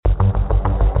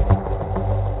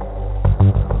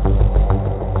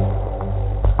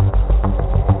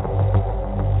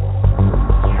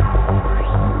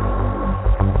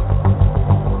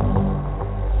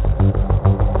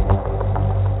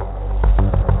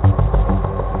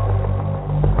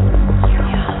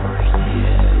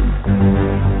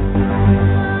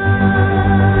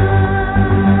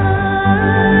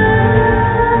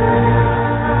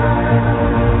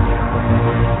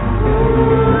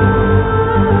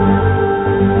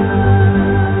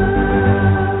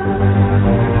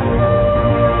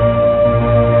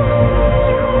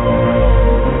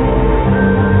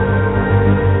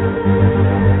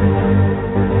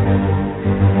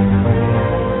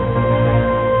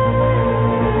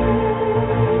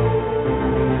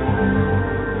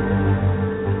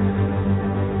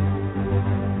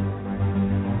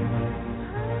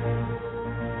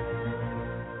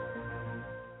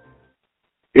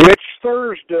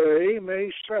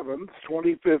May 7th,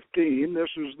 2015. This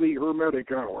is the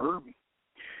Hermetic Hour.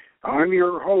 I'm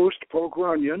your host, Poke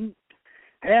Runyon,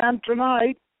 and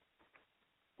tonight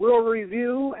we'll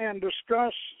review and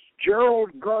discuss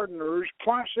Gerald Gardner's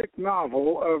classic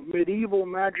novel of medieval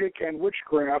magic and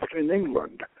witchcraft in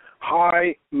England,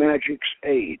 High Magic's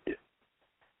Aid.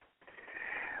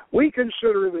 We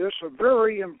consider this a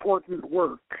very important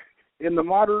work in the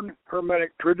modern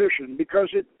Hermetic tradition because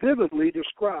it vividly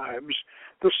describes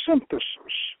the synthesis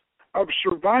of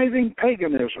surviving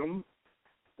paganism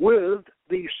with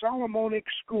the Solomonic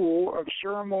school of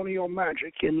ceremonial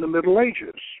magic in the Middle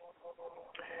Ages.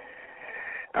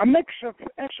 A mix of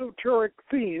esoteric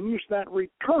themes that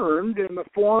returned in the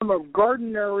form of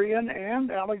Gardenarian and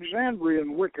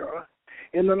Alexandrian Wicca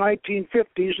in the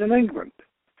 1950s in England,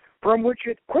 from which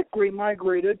it quickly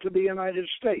migrated to the United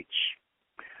States.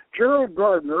 Gerald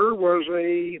Gardner was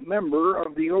a member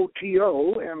of the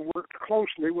O.T.O. and worked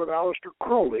closely with Aleister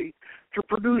Crowley to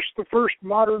produce the first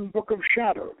modern Book of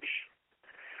Shadows.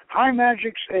 High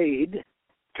Magic's Aid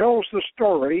tells the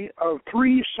story of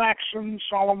three Saxon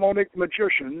Solomonic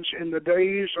magicians in the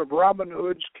days of Robin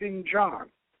Hood's King John,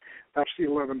 that's the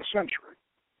 11th century,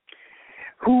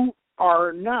 who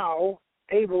are now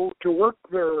able to work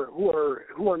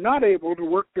who are not able to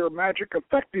work their magic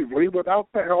effectively without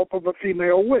the help of a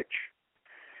female witch.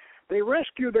 They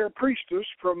rescue their priestess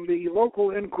from the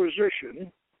local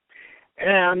inquisition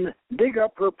and dig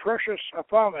up her precious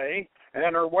Athame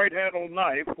and her white-handled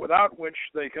knife, without which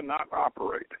they cannot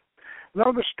operate.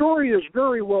 Now, the story is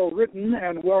very well written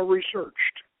and well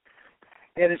researched,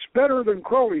 and it's better than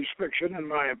Crowley's fiction, in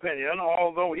my opinion,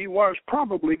 although he was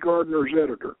probably Gardner's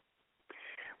editor.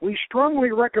 We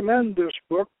strongly recommend this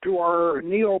book to our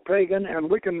neo-pagan and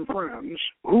wiccan friends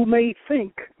who may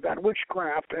think that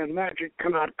witchcraft and magic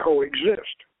cannot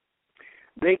coexist.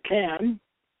 They can,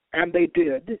 and they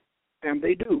did, and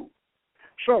they do.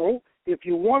 So, if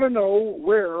you want to know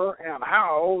where and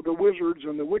how the wizards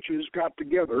and the witches got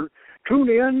together, tune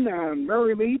in and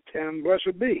merry meet and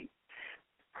blessed be.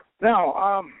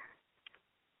 Now,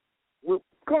 we're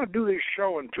going to do this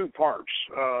show in two parts.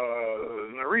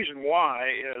 The reason why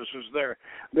is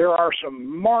there are some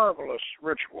marvelous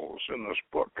rituals in this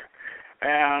book,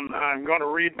 and I'm going to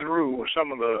read through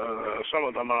some of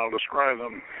them. I'll describe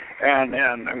them, and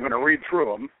I'm going to read through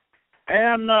them.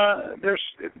 And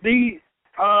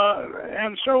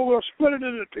and so we'll split it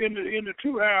into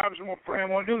two halves, and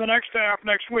we'll do the next half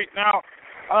next week. Now,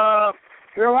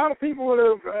 there are a lot of people that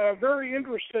are very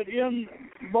interested in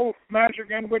both magic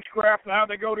and witchcraft and how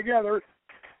they go together.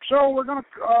 So we're going to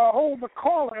hold the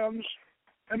call-ins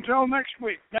until next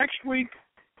week. Next week,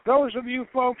 those of you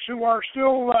folks who are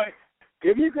still,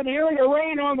 if you can hear the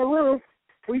rain on the roof,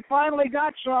 we finally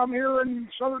got some here in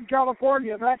Southern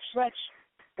California. That's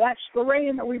the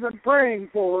rain that we've been praying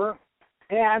for,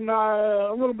 and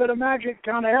a little bit of magic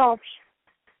kind of helps,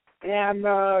 and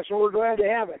so we're glad to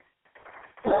have it.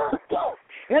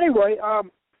 Anyway,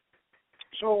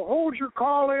 so hold your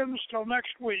call-ins till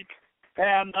next week,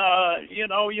 and,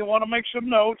 you want to make some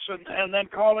notes and then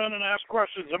call in and ask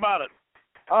questions about it.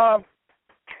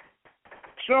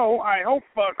 So I hope,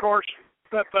 of course,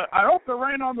 I hope the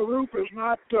rain on the roof is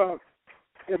not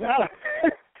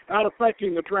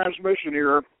affecting the transmission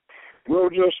here. We'll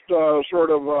just sort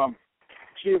of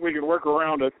see if we can work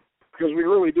around it, because we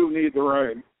really do need the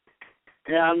rain.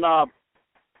 And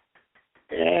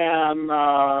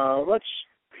let's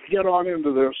get on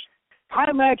into this.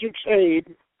 High Magic's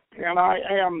Aid, and I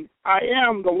am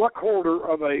the luck holder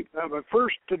of a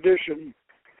first edition,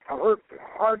 a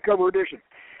hardcover edition.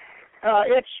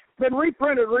 It's been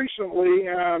reprinted recently,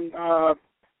 and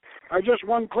I just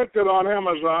one-clicked it on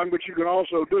Amazon, which you can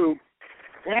also do.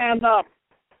 And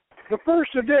the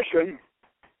first edition,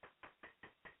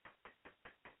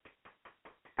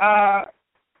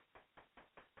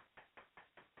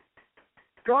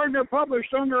 Gardner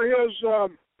published under his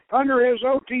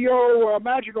O.T.O.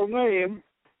 magical name,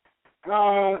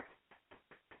 Skire.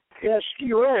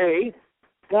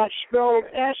 That's spelled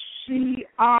S-C-I-R-E.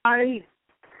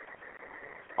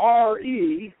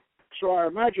 So I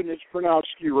imagine it's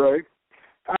pronounced Skire.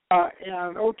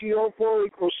 And O.T.O.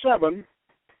 4=7.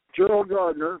 Gerald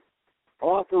Gardner,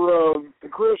 author of The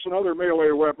Chris and Other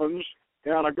Melee Weapons,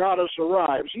 and A Goddess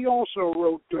Arrives. He also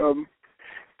wrote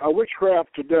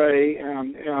Witchcraft Today,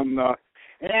 and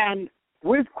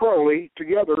with Crowley,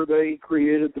 together they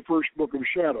created the first Book of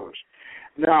Shadows.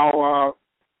 Now,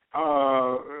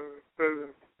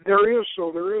 there is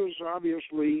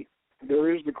obviously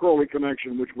the Crowley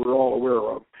connection, which we're all aware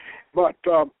of. But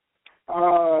the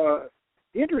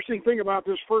interesting thing about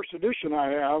this first edition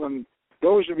I have, and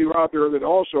those of you out there that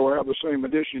also have the same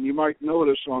edition, you might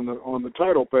notice on the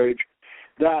title page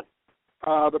that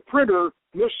the printer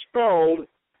misspelled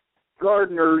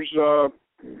Gardner's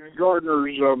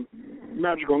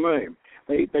magical name.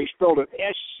 They spelled it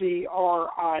Scrire,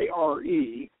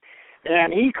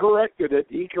 and he corrected it.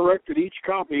 He corrected each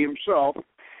copy himself,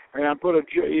 and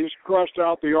he crossed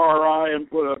out the RI and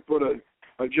put a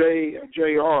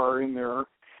JR in there.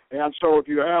 And so if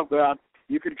you have that,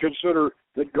 you can consider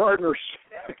that Gardner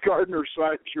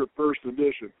cites your first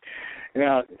edition.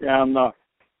 And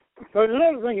but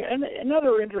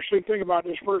another interesting thing about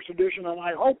this first edition, and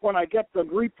I hope when I get the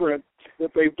reprint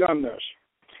that they've done this.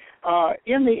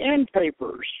 In the end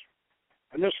papers,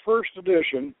 in this first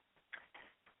edition,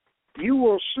 you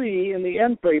will see in the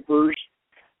end papers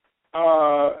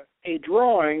a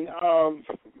drawing of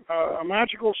a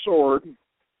magical sword,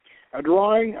 a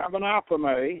drawing of an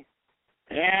Athame,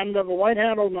 and of a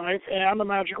white-handled knife, and a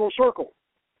magical circle.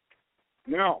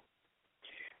 Now,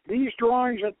 these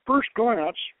drawings at first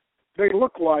glance, they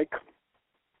look like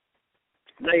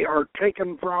they are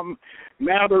taken from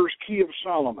Mather's Key of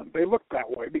Solomon. They look that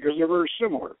way because they're very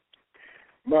similar.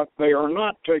 But they are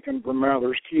not taken from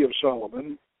Mather's Key of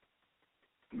Solomon.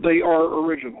 They are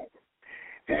original.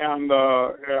 And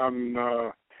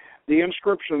the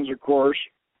inscriptions, of course,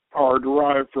 are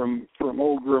derived from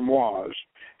old grimoires.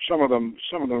 Some of them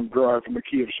derive from the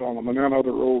Key of Solomon and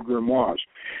other old grimoires.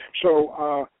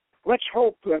 So let's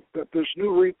hope that this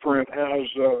new reprint has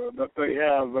that they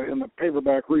have in the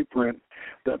paperback reprint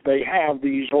that they have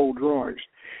these old drawings.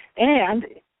 And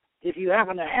if you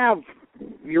happen to have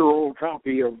your old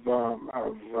copy of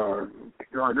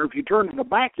Gardner, if you turn to the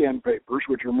back end papers,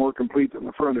 which are more complete than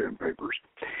the front end papers,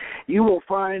 you will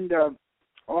find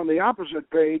on the opposite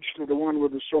page to the one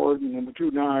with the sword and the two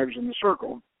knives and the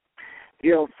circle,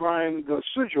 you'll find the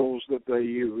sigils that they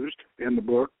used in the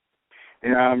book,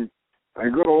 and a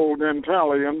good old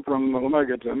Dentalion from the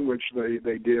Legaton, which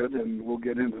they did, and we'll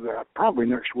get into that probably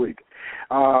next week.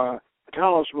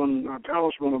 Talisman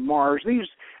of Mars.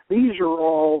 These are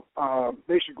all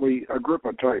basically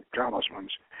Agrippa type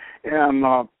talismans, and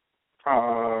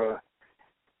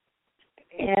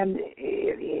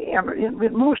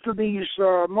most of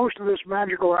this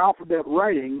magical alphabet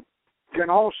writing can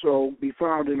also be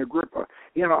found in Agrippa.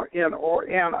 And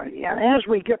as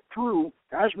we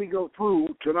go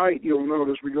through tonight, you'll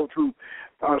notice we go through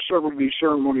several of these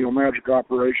ceremonial magic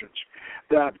operations.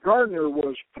 That Gardner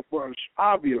was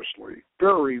obviously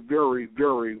very, very,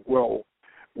 very well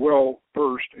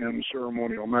versed in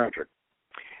ceremonial magic.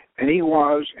 And he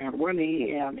was, and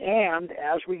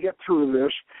as we get through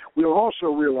this, we'll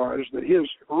also realize that his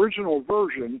original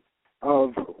version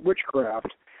of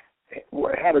witchcraft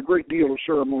had a great deal of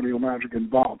ceremonial magic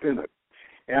involved in it.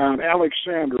 And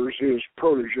Alexander's, his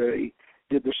protege,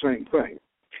 did the same thing.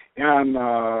 And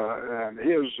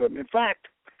in fact,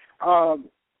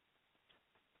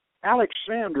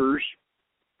 Alexander's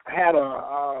had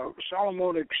a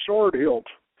Solomonic sword hilt,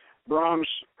 bronze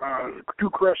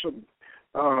two-crescent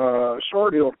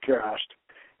sword hilt cast,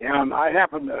 and I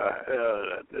happen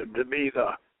to be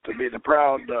the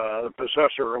proud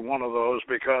possessor of one of those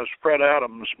because Fred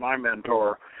Adams, my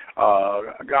mentor,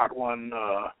 got one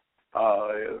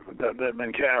that had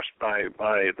been cast by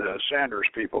the Sanders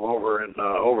people over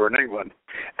in England,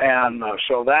 and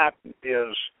so that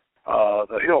is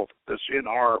the hilt that's in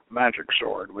our magic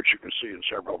sword, which you can see in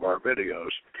several of our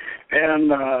videos,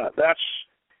 and that's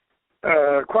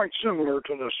quite similar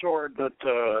to the sword to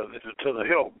the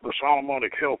hilt, the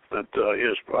Solomonic hilt that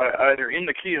is either in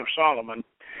the Key of Solomon,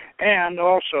 and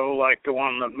also like the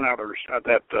one that Mathers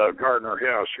that Gardner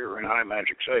has here in High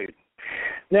Magic's Aid.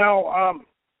 Now,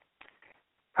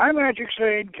 High Magic's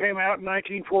Aid came out in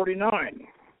 1949,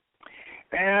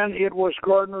 and it was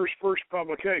Gardner's first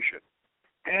publication,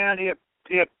 and it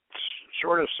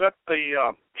sort of set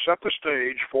the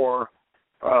stage for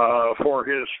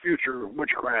his future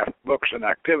witchcraft books and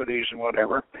activities and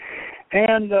whatever.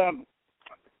 And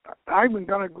I'm going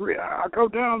to agree. I'll go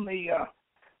down the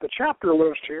chapter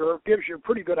list here. It gives you a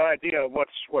pretty good idea of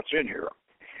what's in here.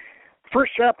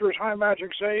 First chapter is High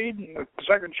Magic's Aid. The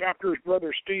second chapter is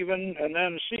Brother Stephen, and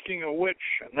then Seeking a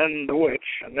Witch, and then The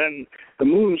Witch, and then The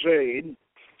Moon's Aid.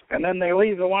 And then they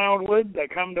leave the Wildwood. They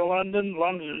come to London.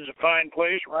 London is a fine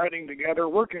place, writing together,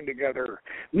 working together,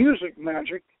 music,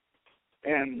 magic.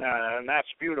 And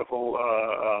that's beautiful.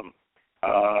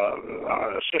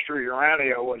 Sister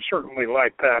Urania would certainly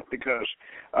like that because,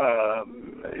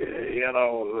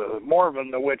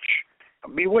 Morven the witch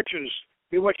bewitches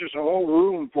a whole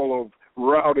room full of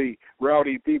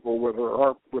rowdy people with her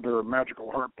harp, with her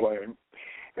magical harp playing.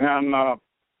 And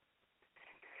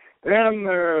and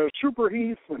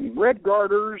Superheath and Red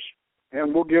Garters,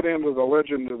 and we'll get into the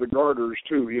legend of the Garters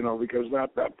too, because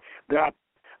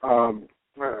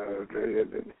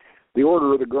the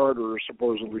order of the Garter is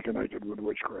supposedly connected with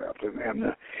witchcraft,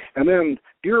 and then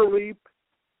Deer Leap,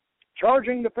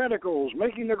 Charging the Pentacles,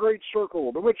 Making the Great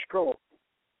Circle, the Witch Cult,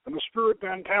 and the Spirit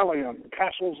Dantalion,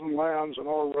 Castles and Lands, and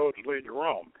All Roads Lead to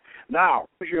Rome. Now,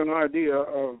 gives you an idea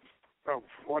of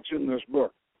what's in this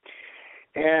book.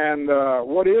 And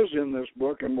what is in this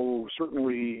book, and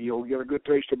you'll get a good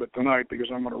taste of it tonight because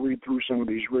I'm going to read through some of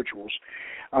these rituals.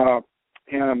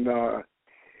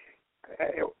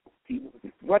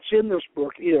 What's in this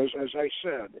book is, as I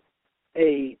said,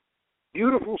 a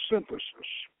beautiful synthesis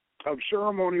of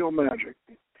ceremonial magic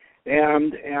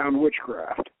and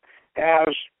witchcraft,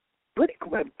 as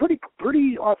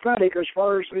pretty authentic as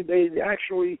far as they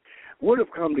actually would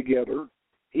have come together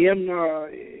in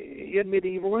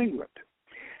medieval England.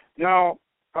 Now,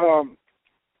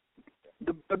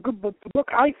 the book,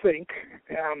 I think,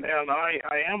 and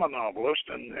I am a novelist,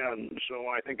 and so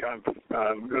I think I'm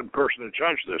a good person to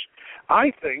judge this.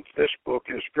 I think this book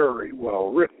is very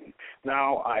well written.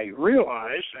 Now, I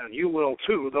realize, and you will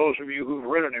too, those of you who've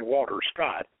read any Walter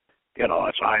Scott,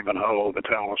 it's Ivanhoe, the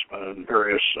Talisman, and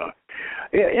various,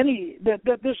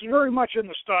 that this is very much in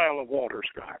the style of Walter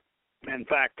Scott. In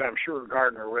fact, I'm sure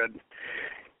Gardner read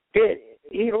it.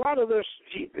 A lot of this,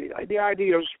 the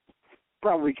ideas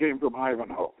probably came from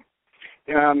Ivanhoe.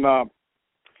 And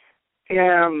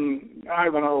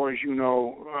Ivanhoe, as you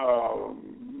know,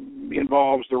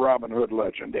 involves the Robin Hood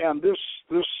legend. And this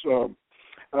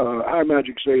High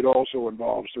Magic State also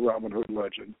involves the Robin Hood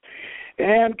legend.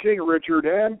 And King Richard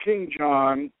and King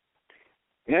John,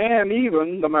 and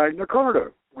even the Magna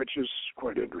Carta, which is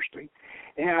quite interesting.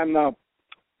 And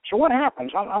so what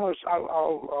happens? I'll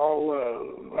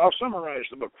summarize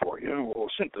the book for you. We'll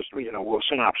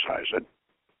synopsize it.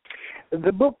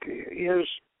 The book is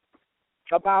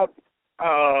about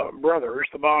brothers,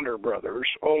 the Bonder brothers,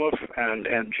 Olaf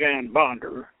and Jan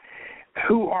Bonder,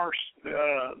 who are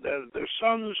the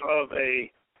sons of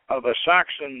a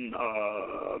Saxon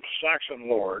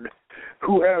lord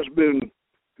who has been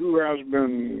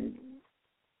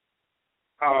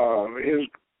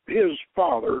his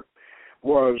father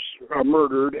was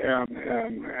murdered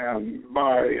and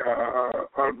by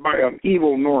an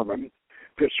evil Norman,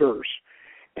 Fitzurse,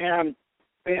 and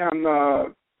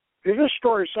if this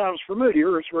story sounds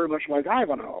familiar, it's very much like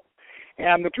Ivanhoe.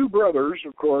 And the two brothers,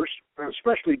 of course,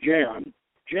 especially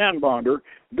Jan Bonder,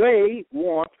 they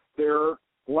want their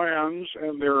lands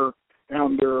and their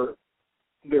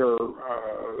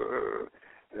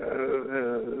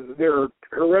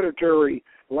hereditary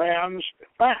lands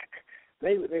back.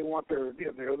 They want their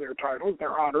titles,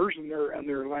 their honors, and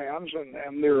their lands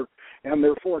and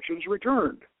their fortunes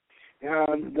returned.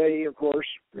 And they, of course,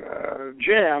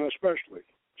 Jan especially.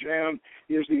 Jan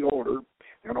is the older,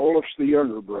 and Olaf's the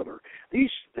younger brother.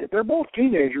 They're both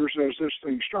teenagers as this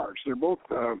thing starts. They're both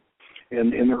in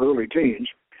their early teens,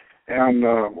 and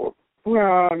Olaf's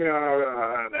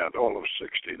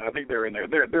 16. I think they're in there.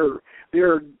 They're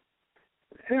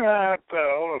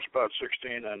Olaf's about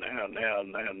 16, and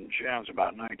Jan's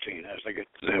about 19 as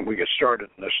we get started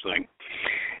in this thing.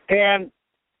 And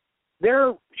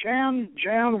Jan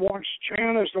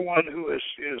is the one who is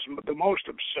the most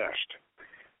obsessed.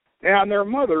 And their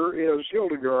mother is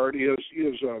Hildegard.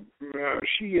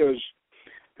 She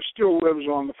still lives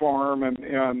on the farm, and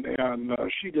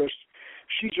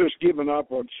she's just given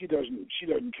up on. She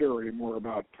doesn't care anymore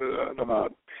about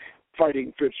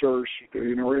fighting Fitzurse,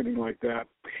 or anything like that.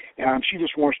 And she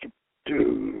just wants to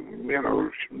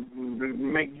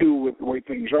make do with the way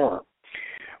things are.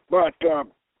 But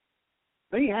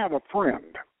they have a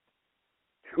friend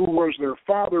who was their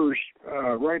father's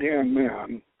right-hand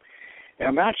man,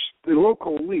 and that's the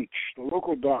local leech, the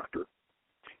local doctor.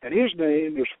 And his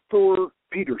name is Thor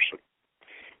Peterson.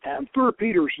 And Thor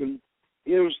Peterson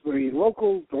is the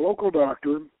local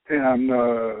doctor, and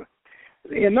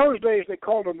in those days they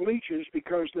called them leeches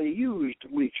because they used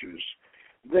leeches.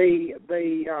 They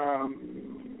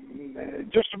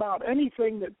just about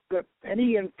anything that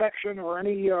any infection or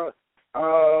any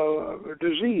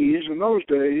disease in those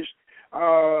days,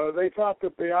 they thought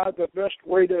that the best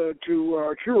way to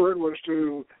cure it was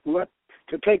to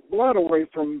take blood away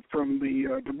from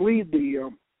the to bleed the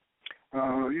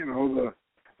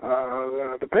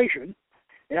patient.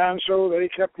 And so they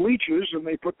kept leeches, and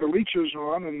they put the leeches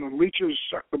on, and the leeches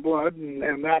sucked the blood,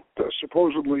 and that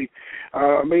supposedly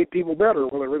made people better.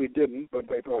 Well, it really didn't, but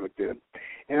they thought it did.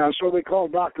 And so they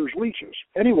called doctors leeches.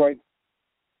 Anyway,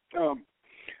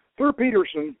 Thor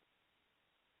Peterson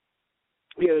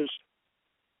is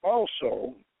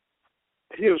also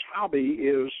his hobby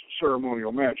is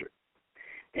ceremonial magic.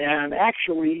 And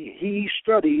actually, he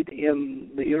studied in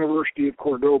the University of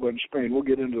Cordoba in Spain. We'll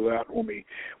get into that when we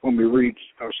read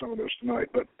some of this tonight.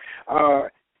 But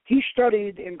he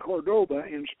studied in Cordoba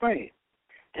in Spain.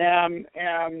 And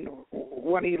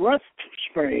when he left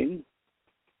Spain,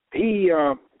 he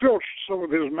filched some of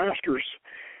his master's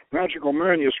magical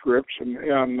manuscripts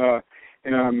and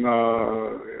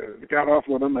got off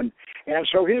with them. And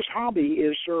so his hobby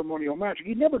is ceremonial magic.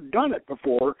 He'd never done it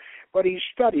before, but he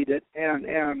studied it.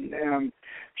 And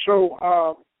so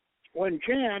when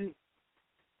Jan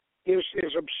is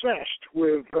obsessed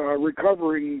with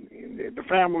recovering the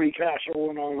family castle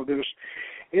and all of this,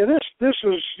 this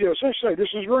is, as I say,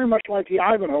 this is very much like the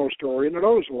Ivanhoe story, and it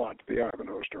owes a lot to the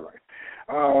Ivanhoe story.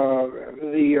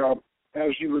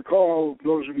 As you recall,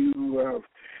 those of you who have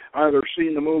either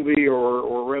seen the movie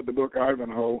or read the book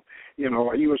Ivanhoe, he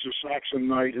was a Saxon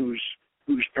knight whose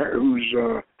parents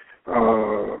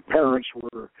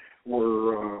were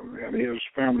and his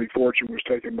family fortune was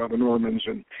taken by the Normans,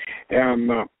 and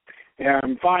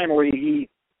finally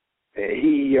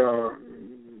he's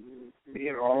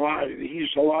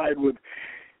allied with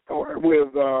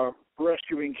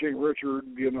rescuing King Richard,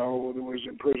 who was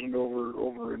imprisoned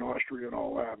over in Austria and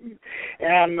all that,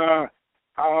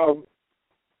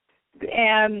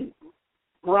 and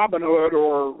Robin Hood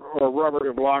or Robert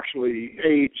of Locksley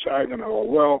aids Ivanhoe.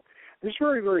 Well, it's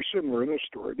very, very similar in this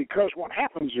story, because what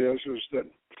happens is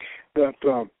that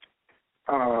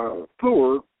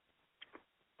Thor,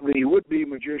 the would-be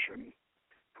magician,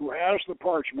 who has the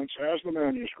parchments, has the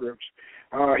manuscripts,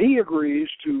 he agrees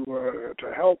to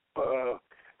help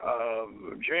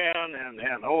Jan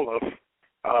and Olaf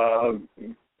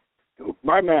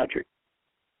by magic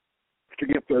to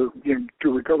get to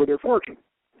recover their fortune,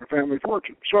 their family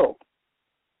fortune. So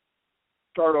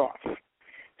start off,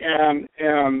 and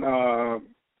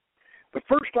the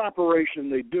first operation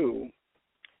they do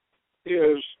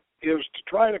is to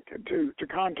try to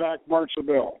contact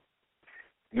Bartzabel.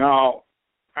 Now,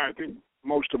 I think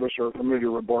most of us are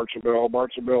familiar with Bartzabel.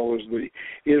 Bartzabel is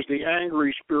the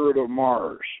angry spirit of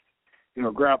Mars.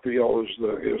 Graphiel is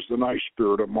the nice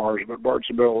spirit of Mars, but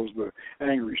Bartzabel is the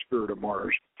angry spirit of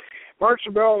Mars.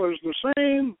 Bartzabel is the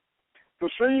same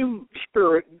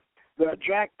spirit that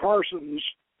Jack Parsons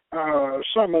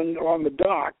summoned on the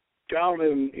dock down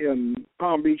in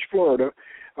Palm Beach, Florida,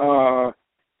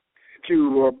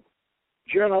 to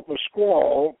gin up a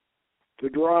squall to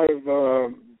drive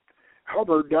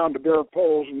Hubbard down to Bear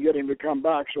Poles and get him to come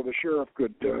back so the sheriff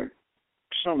could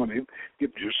summon him,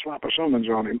 just slap a summons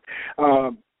on him.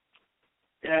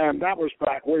 And that was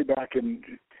way back in,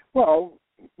 a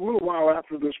little while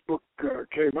after this book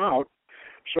came out.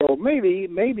 So maybe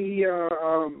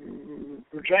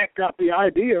Jack got the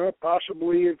idea,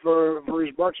 possibly for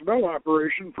his Bartzabel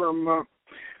operation from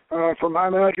My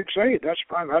Magic's Aid.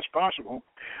 That's possible.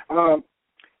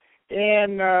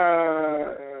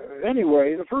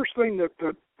 Anyway, the first thing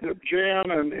that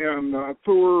Jan and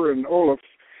Thor and Olaf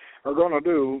are going to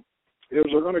do is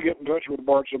they're going to get in touch with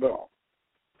Bartzabel.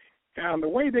 And the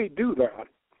way they do that,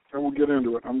 and we'll get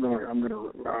into it. I'm going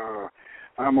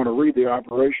to read the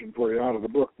operation for you out of the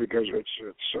book, because it's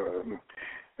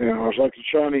like the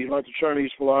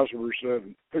Chinese philosopher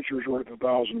said, pictures worth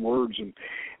 1,000 words,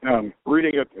 and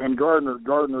reading it, and Gardner's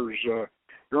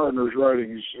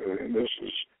writings in this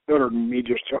is better than me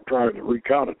just trying to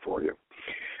recount it for you.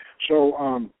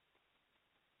 So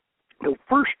the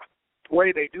first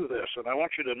way they do this, and I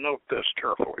want you to note this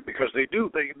carefully, because they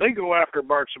go after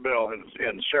Bartzabel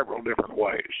in several different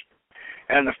ways.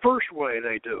 And the first way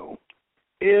they do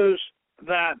is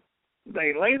that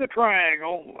they lay the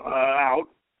triangle out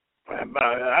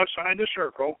outside the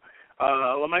circle,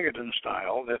 Lameghetan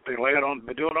style, that they do it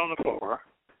on the floor,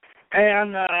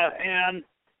 and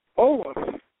Olaf,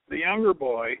 the younger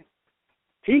boy,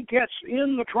 he gets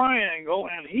in the triangle,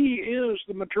 and he is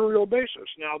the material basis.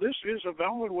 Now, this is a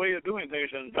valid way of doing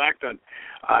things. In fact,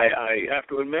 I have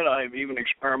to admit I've even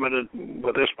experimented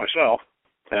with this myself,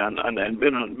 and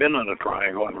been in a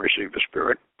triangle and received the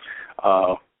spirit.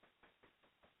 I'm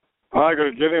not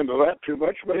going to get into that too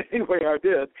much, but anyway, I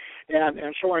did,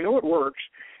 and so I know it works.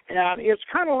 And it's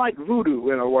kind of like voodoo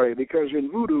in a way, because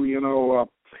in voodoo,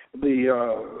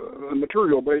 the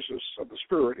material basis of the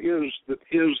spirit is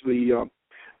the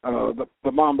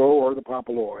mambo or the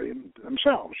papaloi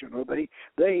themselves.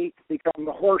 They become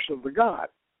the horse of the god,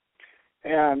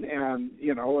 and then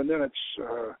it's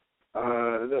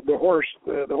the horse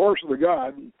of the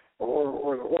god,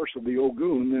 or the horse of the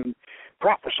Ogun,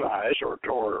 prophesies or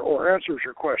answers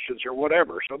your questions or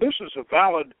whatever. So this is a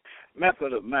valid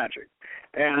method of magic.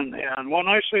 And when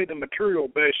I say the material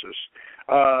basis,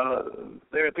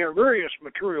 there are various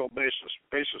material bases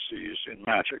in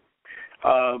magic.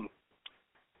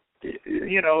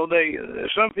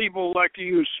 Some people like to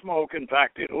use smoke. In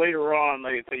fact, later on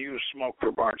they use smoke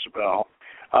for Barnabas.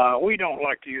 We don't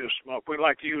like to use smoke. We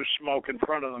like to use smoke in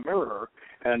front of the mirror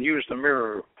and use the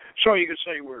mirror. So you could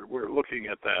say we're looking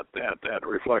at that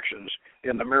reflections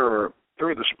in the mirror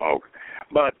through the smoke.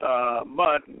 But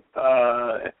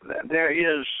there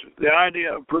is the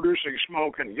idea of producing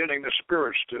smoke and getting the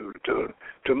spirits to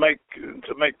make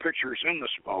pictures in the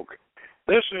smoke.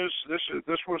 This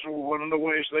was one of the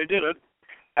ways they did it,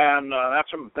 and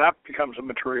that becomes a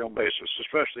material basis,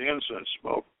 especially incense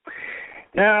smoke.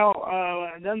 Now,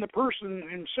 then the person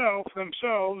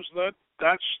themselves,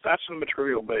 that's a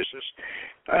material basis,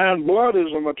 and blood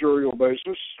is a material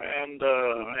basis, and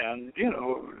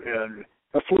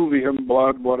effluvium,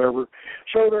 blood, whatever.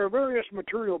 So there are various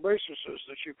material bases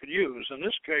that you could use. In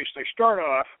this case, they start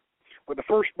off with the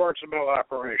first Barnabas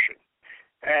operation,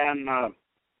 and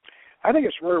I think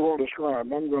it's very well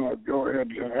described. I'm going to go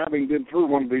ahead, having been through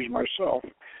one of these myself.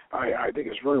 I think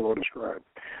it's very well described.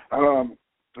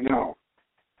 Now,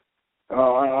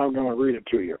 I'm going to read it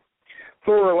to you.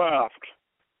 Thor laughed.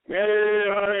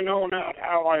 I know not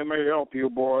how I may help you,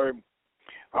 boy.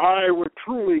 I would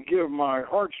truly give my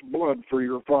heart's blood for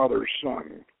your father's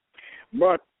son,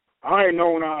 but I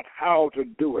know not how to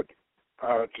do it.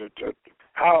 How to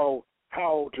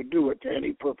do it to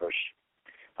any purpose.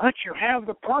 But you have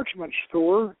the parchments,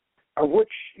 Thor, of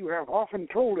which you have often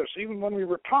told us, even when we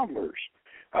were toddlers.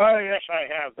 Yes, I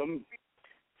have them,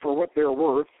 for what they're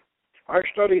worth. I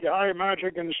studied high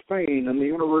magic in Spain in the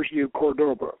University of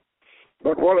Cordoba.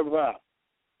 But what of that?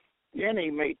 Any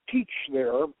may teach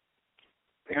there,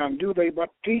 and do they but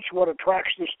teach what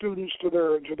attracts the students to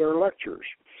their lectures?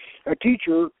 A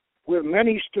teacher with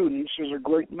many students is a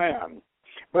great man,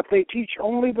 but they teach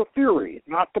only the theory,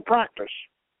 not the practice.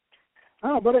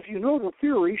 But if you know the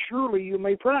theory, surely you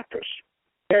may practice.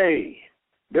 Hey,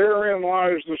 therein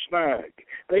lies the snag.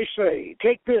 They say,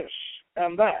 take this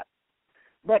and that,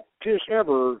 but 'tis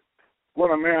ever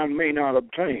what a man may not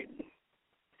obtain.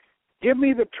 Give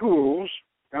me the tools,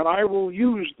 and I will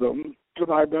use them to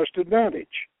thy best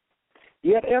advantage.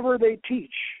 Yet ever they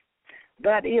teach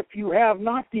that if you have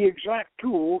not the exact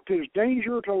tool, 'tis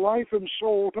danger to life and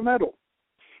soul to meddle.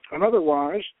 And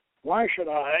otherwise, why should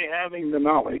I, having the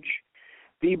knowledge,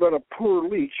 be but a poor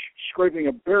leech scraping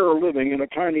a bare living in a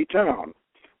tiny town?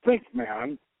 Think,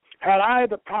 man, had I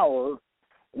the power,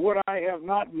 would I have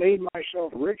not made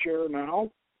myself rich ere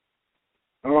now?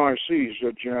 Oh, I see,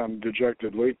 said Jan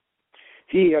dejectedly.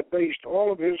 He had based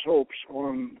all of his hopes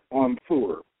on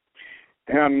Thor,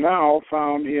 and now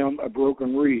found him a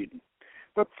broken reed.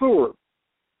 But Thor,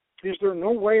 is there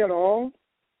no way at all?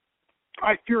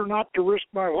 I fear not to risk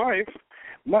my life.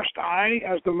 Must I,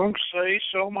 as the monks say,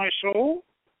 sell my soul?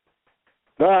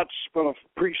 That's but a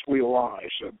priestly lie,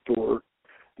 said Thor.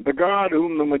 The god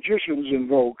whom the magicians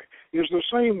invoke is the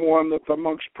same one that the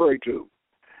monks pray to.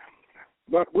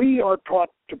 But we are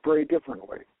taught to pray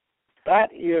differently.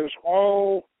 That is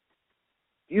all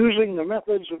using the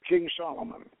methods of King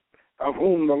Solomon, of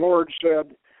whom the Lord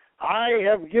said, I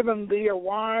have given thee a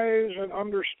wise and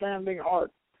understanding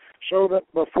heart, so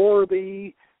that before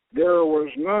thee there was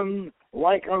none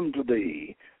like unto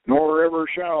thee, nor ever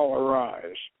shall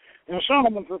arise. And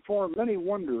Solomon performed many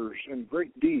wonders and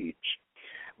great deeds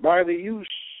by the use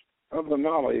of the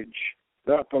knowledge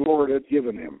that the Lord had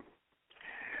given him.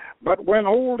 But when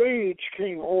old age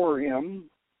came o'er him,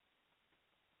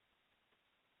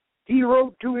 he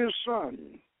wrote to his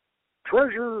son,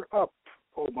 Treasure up,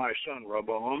 O my son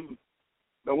Rehoboam,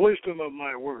 the wisdom of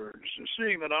my words, and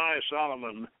seeing that I,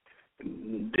 Solomon,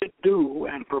 did do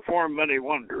and perform many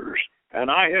wonders, and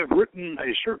I have written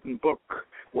a certain book,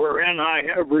 wherein I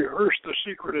have rehearsed the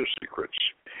secret of secrets,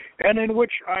 and in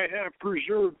which I have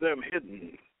preserved them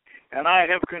hidden, and I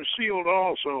have concealed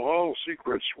also all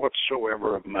secrets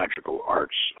whatsoever of magical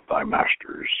arts of thy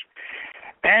masters,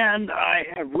 and I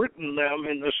have written them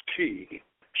in this key,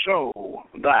 so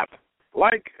that,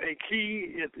 like a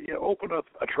key, it openeth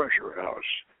a treasure house.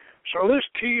 So this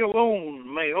key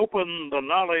alone may open the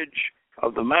knowledge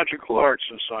of the magical arts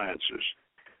and sciences.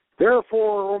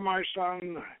 Therefore, O my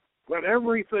son, let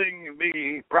everything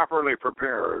be properly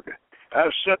prepared,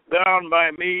 as set down by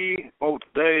me both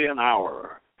day and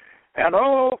hour, and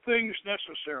all things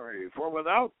necessary, for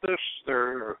without this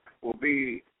there will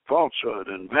be falsehood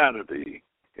and vanity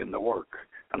in the work.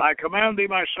 And I command thee,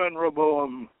 my son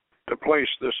Rehoboam, to place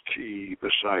this key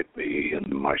beside me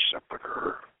in my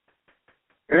sepulchre.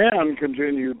 And,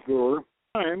 continued Thor,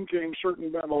 time came certain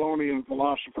Babylonian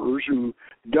philosophers who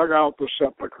dug out the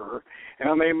sepulchre,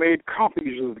 and they made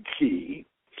copies of the key,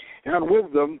 and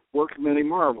with them worked many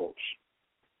marvels.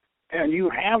 And you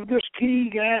have this key,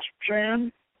 gasped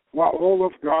Jan, while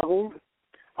Olaf goggled.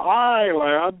 Aye,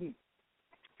 lad,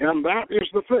 and that is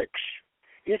the fix.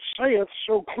 It saith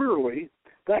so clearly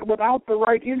that without the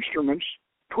right instruments,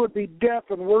 'twould be death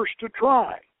and worse to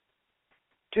try.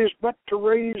 'Tis but to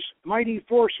raise mighty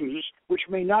forces which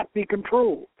may not be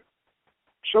controlled.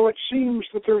 So it seems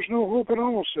that there's no hope at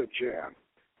all, said Jan.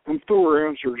 And Thor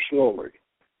answered slowly,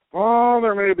 Oh,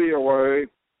 there may be a way.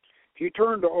 He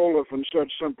turned to Olaf and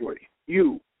said simply,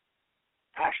 You,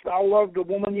 hast thou loved a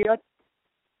woman yet?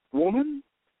 Woman?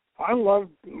 I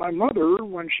loved my mother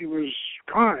when she was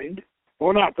kind.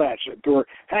 Well, not that, said Thor.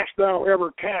 Hast thou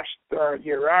ever cast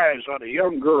your eyes on a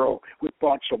young girl with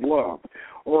thoughts of love,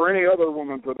 or any other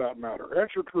woman for that matter?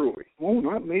 Answer truly. Oh,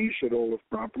 not me, said Olaf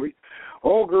promptly.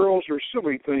 All girls are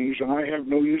silly things, and I have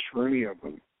no use for any of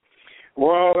them.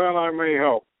 Well, then I may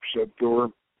help, said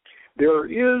Thor. There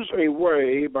is a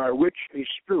way by which a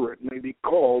spirit may be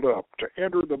called up to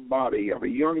enter the body of a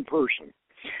young person,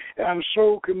 and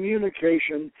so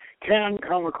communication can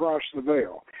come across the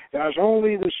veil, as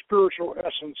only the spiritual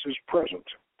essence is present.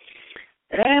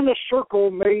 And a circle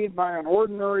made by an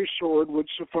ordinary sword would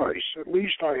suffice, at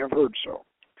least I have heard so.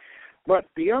 But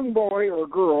the young boy or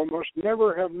girl must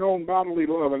never have known bodily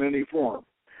love in any form,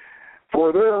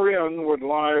 for therein would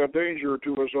lie a danger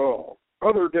to us all.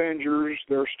 Other dangers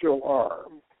there still are.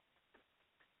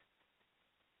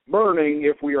 Burning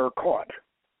if we are caught,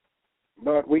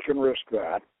 but we can risk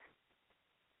that.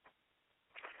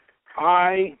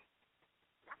 I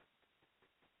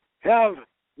have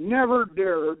never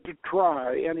dared to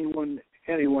try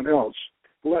anyone else,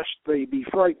 lest they be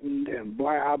frightened and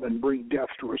blab and bring death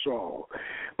to us all.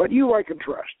 But you I can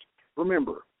trust.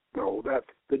 Remember, though,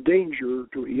 that the danger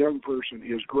to a young person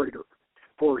is greater,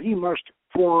 for he must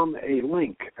form a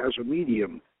link as a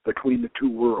medium between the two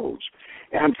worlds,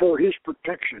 and for his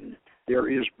protection there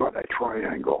is but a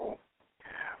triangle.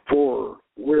 For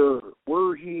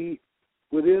were he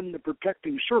within the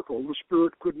protecting circle, the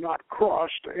spirit could not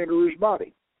cross to enter his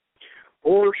body.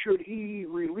 Or should he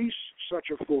release such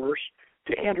a force,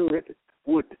 to enter it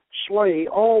would slay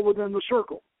all within the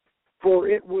circle, for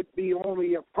it would be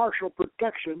only a partial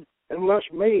protection unless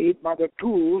made by the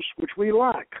tools which we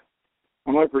lack.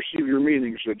 Well, I perceive your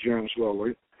meaning, said Jan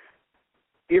slowly.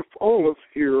 If Olaf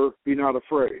here be not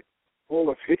afraid.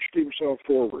 Olaf hitched himself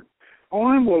forward. Oh,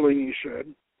 I'm willing, he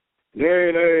said.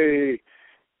 Nay, nay,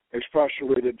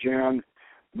 expostulated Jan.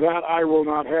 That I will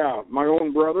not have. My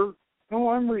own brother? No,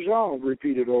 I'm resolved,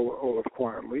 repeated Olaf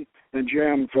quietly, and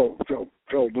Jan fell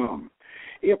dumb.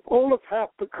 If Olaf hath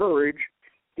the courage,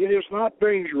 it is not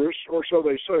dangerous, or so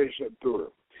they say, said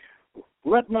Thor.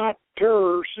 Let not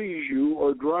terror seize you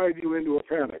or drive you into a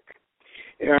panic.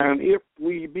 And if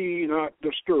we be not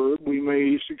disturbed, we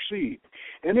may succeed.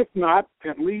 And if not,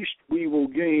 at least we will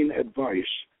gain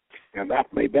advice, and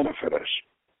that may benefit us.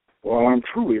 Well, I'm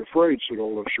truly afraid, said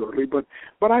Olaf shortly, but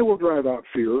I will drive out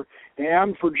fear,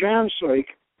 and for Jan's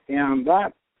sake, and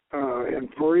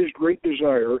for his great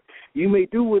desire, you may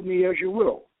do with me as you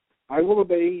will. I will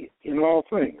obey in all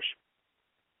things.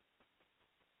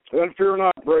 Then fear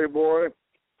not, brave boy.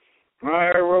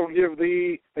 I will give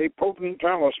thee a potent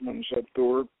talisman, said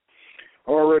Thor,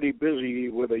 already busy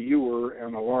with a ewer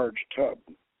and a large tub.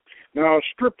 Now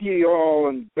strip ye all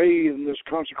and bathe in this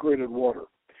consecrated water.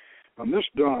 And this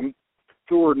done,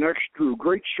 Thor next drew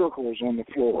great circles on the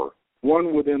floor,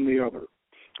 one within the other,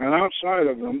 and outside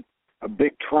of them a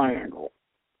big triangle.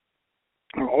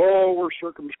 And all were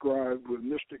circumscribed with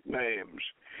mystic names.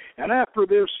 And after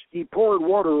this he poured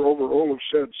water over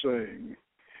Olaf's head, saying,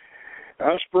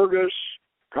 Aspergus,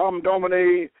 cum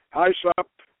domini, hyssop,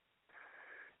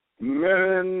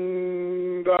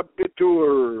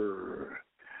 mendabitur,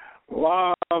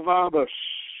 lavabus,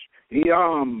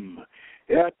 iam,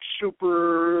 et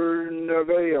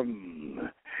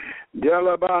supernaveum,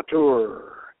 delebatur.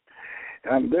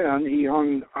 And then he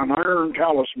hung an iron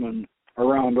talisman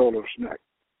around Olaf's neck.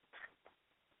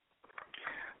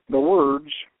 The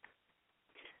words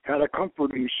had a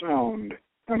comforting sound,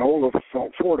 and Olaf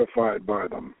felt fortified by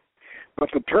them.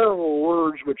 But the terrible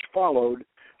words which followed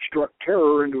struck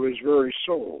terror into his very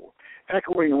soul,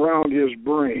 echoing around his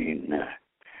brain,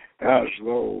 as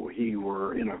though he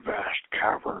were in a vast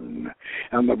cavern,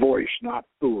 and the voice not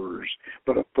Thor's,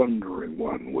 but a thundering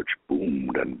one which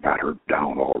boomed and battered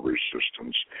down all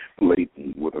resistance,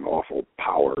 laden with an awful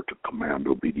power to command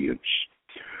obedience.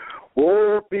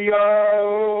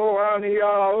 O.T.O,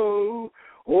 Aniao,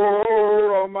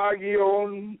 O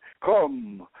Magion,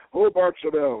 come. O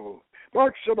Bartzabel,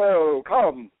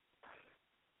 come.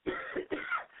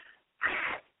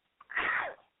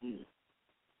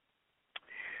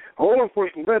 Olaf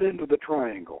was led into the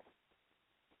triangle,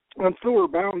 and Thor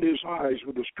bound his eyes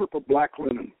with a strip of black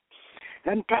linen,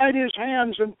 and tied his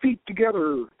hands and feet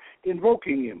together,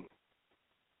 invoking him.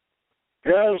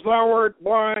 As thou art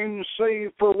blind,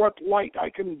 save for what light I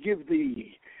can give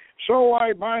thee, so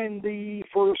I bind thee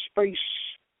for a space,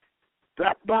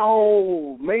 that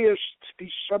thou mayest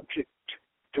be subject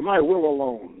to my will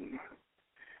alone.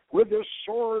 With this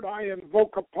sword I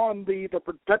invoke upon thee the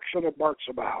protection of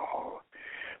Bartzabal,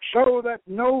 so that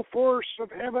no force of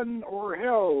heaven or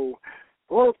hell,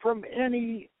 or from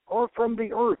the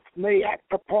earth may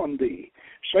act upon thee,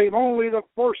 save only the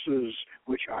forces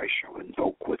which I shall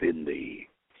invoke within thee.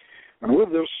 And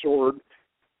with this sword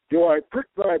do I prick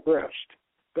thy breast,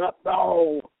 that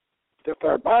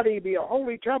thy body be a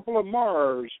holy temple of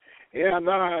Mars, and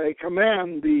I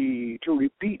command thee to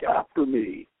repeat after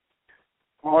me.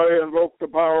 I invoke the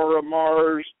power of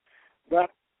Mars that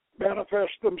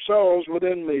manifest themselves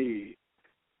within me.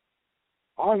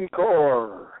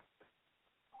 Encore.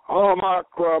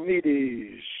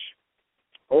 Amakramides.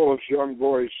 Olaf's young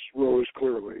voice rose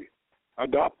clearly,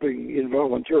 adopting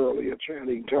involuntarily a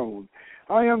chanting tone.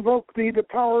 I invoke thee, the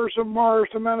powers of Mars,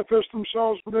 to manifest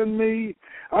themselves within me.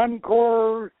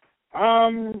 Encore.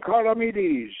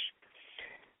 Amkaramides.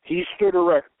 He stood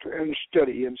erect and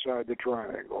steady inside the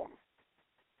triangle.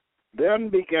 Then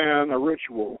began a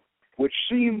ritual which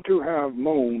seemed to have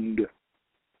moaned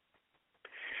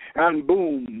and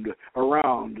boomed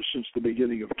around since the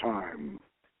beginning of time.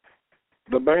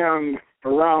 The band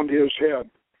around his head,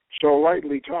 so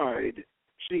lightly tied,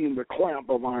 seemed a clamp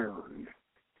of iron.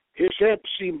 His head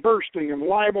seemed bursting and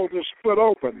liable to split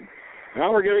open.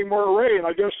 Now we're getting more rain.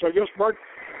 I guess,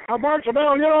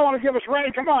 Bartzabel, you don't want to give us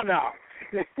rain. Come on now.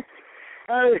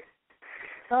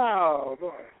 Oh,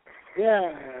 boy.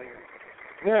 Yeah.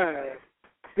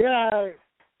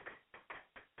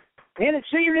 And it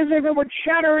seemed as if it would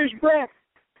shatter his breath.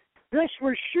 This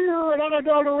was sheer and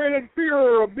unadulterated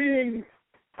fear of being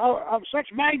of such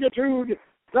magnitude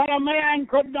that a man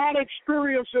could not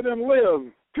experience it and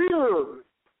live. Fear.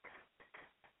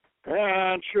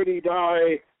 And should he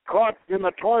die caught in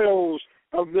the toils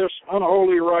of this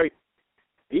unholy rite,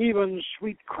 even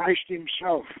sweet Christ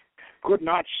himself could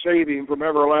not save him from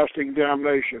everlasting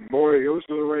damnation. Boy, listen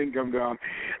to the rain come down.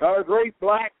 A great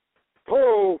black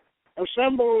pole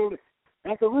assembled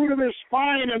at the root of his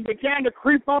spine and began to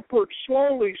creep upward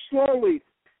slowly.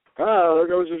 There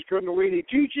goes his kundalini,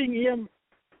 teaching him,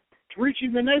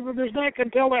 reaching the nape of his neck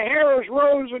until the hairs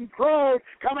rose and crawled,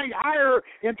 coming higher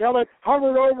until it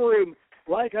hovered over him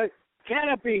like a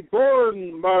canopy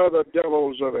borne by the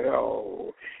devils of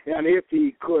hell. And if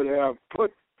he could have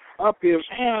put up his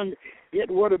hand, it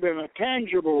would have been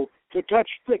tangible to touch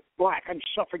thick, black, and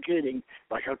suffocating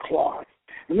like a cloth.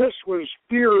 And this was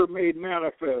fear made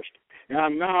manifest.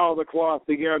 And now the cloth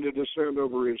began to descend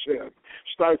over his head,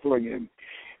 stifling him.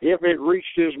 If it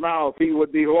reached his mouth, he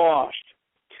would be lost.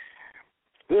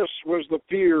 This was the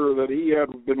fear that he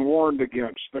had been warned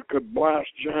against, that could blast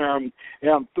Jan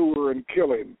and Thor and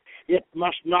kill him. It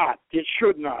must not. It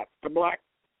should not. The black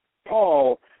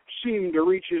pall seemed to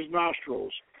reach his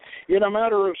nostrils. In a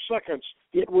matter of seconds,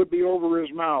 it would be over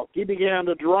his mouth. He began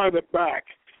to drive it back,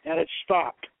 and it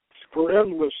stopped. For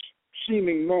endless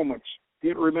seeming moments,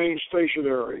 it remained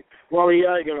stationary while he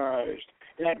agonized,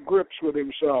 at grips with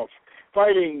himself,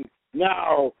 fighting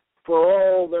now for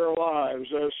all their lives.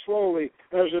 As slowly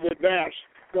as it advanced,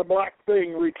 the black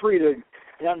thing retreated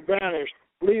and vanished,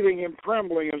 leaving him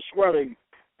trembling and sweating,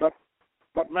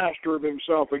 but master of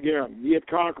himself again. He had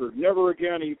conquered. Never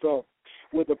again, he felt,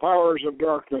 would the powers of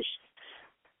darkness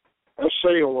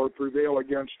assail or prevail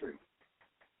against him.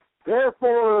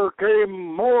 Therefore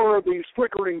came more of these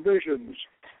flickering visions,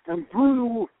 and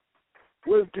though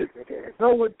with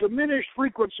diminished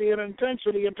frequency and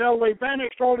intensity, until they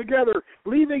vanished altogether,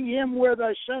 leaving him with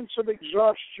a sense of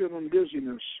exhaustion and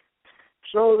dizziness,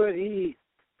 so that he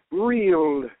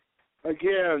reeled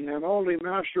again and only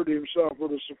mastered himself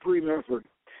with a supreme effort.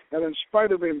 And in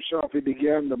spite of himself, he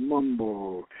began to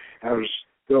mumble as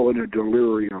though in a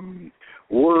delirium,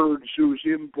 words whose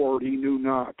import he knew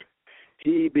not.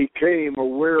 He became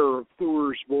aware of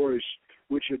Thor's voice,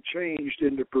 which had changed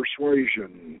into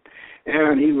persuasion,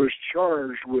 and he was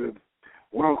charged with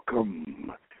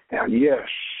welcome. And yes,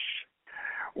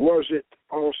 was it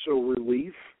also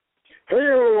relief? Hail,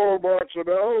 O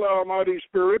Bartzabel, thou mighty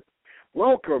spirit,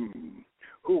 welcome,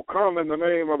 who come in the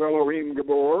name of Elohim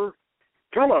Gabor,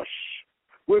 tell us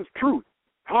with truth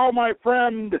how my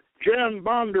friend Jan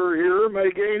Bonder here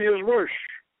may gain his wish.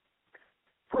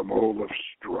 From Olaf's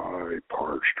dry,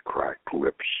 parched, cracked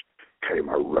lips came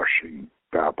a rushing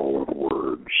babble of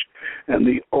words, and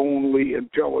the only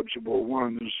intelligible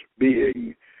ones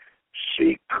being,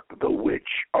 "Seek the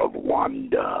Witch of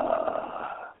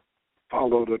Wanda,"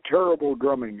 followed a terrible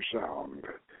drumming sound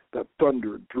that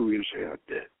thundered through his head,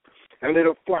 and in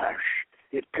a flash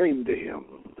it came to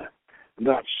him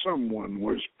that someone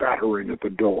was battering at the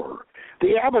door.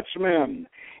 The abbot's men,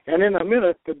 and in a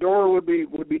minute the door would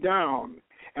be down,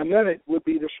 and then it would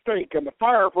be the stake and the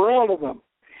fire for all of them,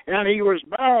 and he was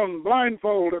bound,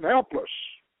 blindfold, and helpless.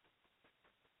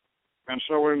 And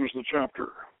so ends the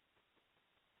chapter.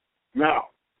 Now,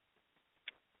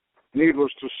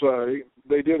 needless to say,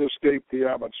 they did escape the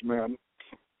abbot's men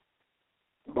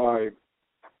by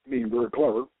being very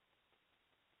clever.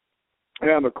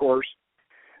 And, of course,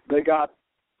 they got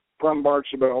from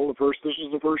Bartzabel, this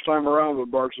is the first time around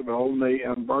with Bartzabel,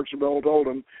 and Bartzabel told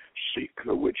them, "Seek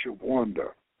the Witch of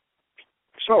Wanda."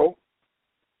 So,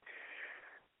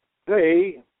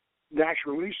 they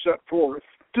naturally set forth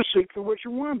to seek the Witch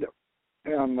of Wanda.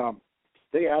 And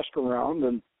they asked around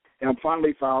and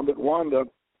finally found that Wanda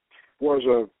was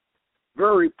a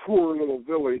very poor little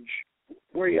village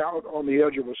way out on the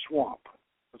edge of a swamp.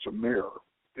 That's a mare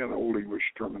in Old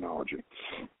English terminology.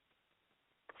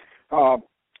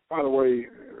 By the way,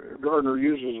 Gardner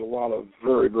uses a lot of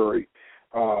very, very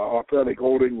authentic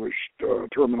Old English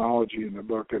terminology in the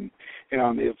book, and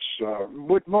it's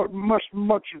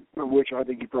much of which I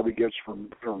think he probably gets from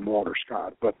Walter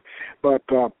Scott. But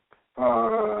the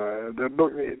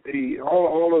book,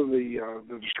 all of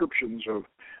the descriptions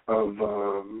of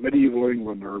medieval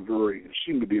England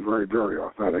seem to be very, very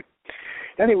authentic.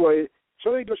 Anyway,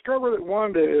 so they discover that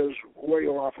Wanda is way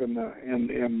off in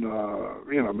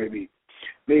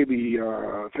maybe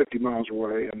 50 miles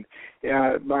away, and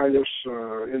by the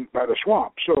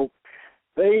swamp. So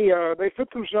they fit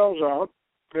themselves out,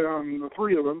 and the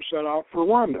three of them set out for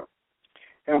Wanda.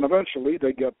 And eventually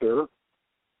they get there,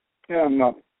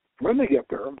 and when they get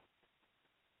there,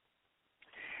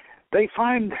 they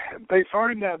find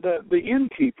that the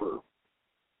innkeeper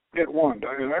at Wanda,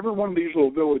 and every one of these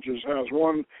little villages has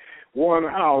one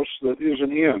house that is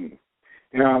an inn.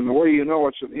 And the way you know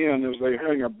it's an inn is they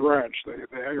hang a branch. They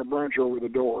hang a branch over the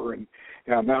door, and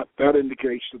that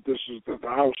indicates that that the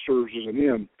house serves as an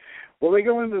inn. Well, they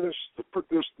go into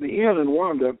the inn in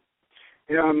Wanda,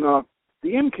 and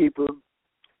the innkeeper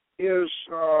is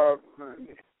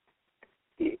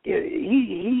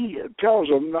he tells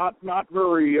them not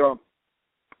very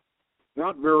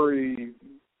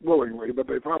willingly, but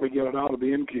they probably get it out of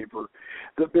the innkeeper,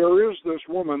 that there is this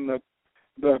woman that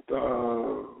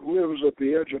lives at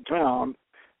the edge of town,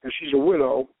 and she's a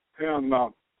widow, and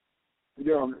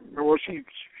they're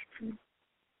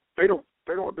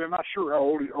not sure how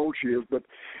old she is, but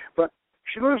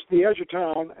she lives at the edge of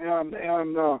town,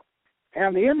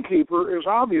 and the innkeeper is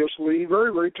obviously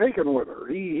very, very taken with her.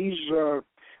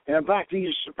 In fact,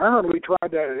 he's apparently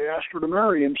tried to ask her to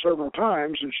marry him several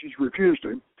times, and she's refused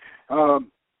him.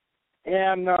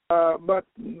 And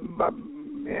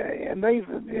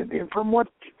from what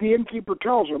the innkeeper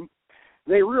tells them,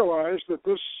 they realize that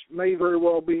this may very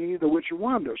well be the Witch of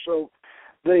Wanda. So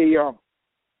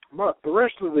but the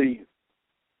rest of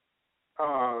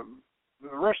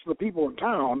the people in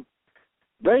town,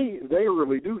 they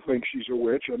really do think she's a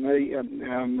witch, and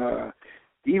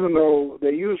even though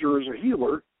they use her as a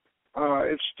healer,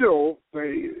 it's still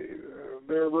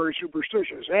they're very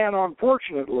superstitious. And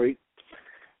unfortunately,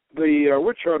 the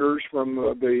witch hunters from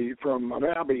an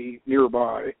abbey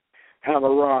nearby have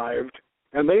arrived,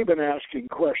 and they've been asking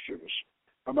questions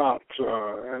about.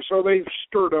 And so they've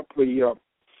stirred up the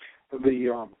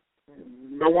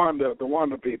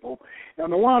Wanda people,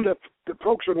 and the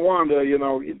folks in Wanda.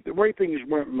 The way things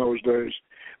went in those days,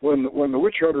 when the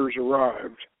witch hunters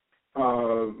arrived,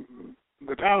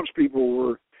 the townspeople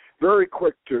were very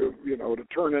quick to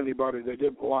turn anybody they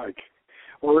didn't like,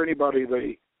 or anybody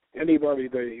they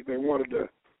wanted to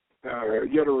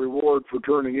get a reward for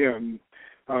turning in.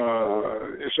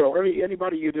 So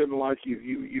anybody you didn't like,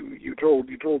 you told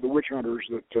the witch hunters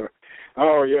that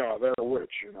oh yeah, they're a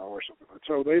witch, or something.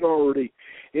 So they'd already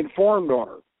informed on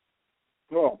her.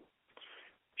 Well,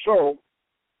 so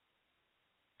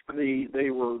they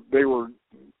were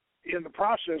in the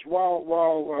process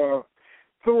while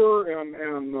Thor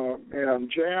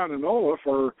and Jan and Olaf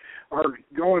are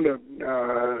going to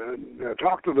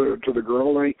talk to the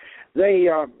girl.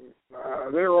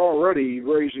 They're already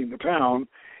raising the town,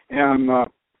 and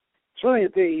so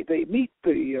they meet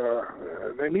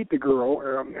they meet the girl,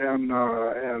 and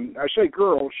I say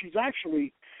girl, she's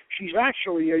actually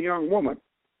a young woman.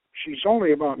 She's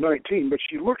only about 19, but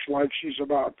she looks like she's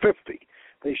about 50.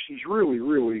 She's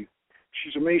really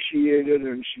she's emaciated,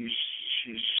 and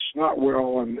she's not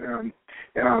well, and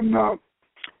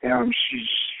she's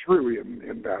really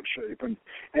in bad shape, and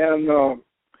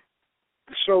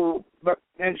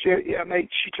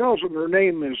she tells them her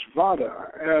name is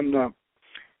Vada, and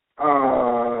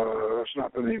that's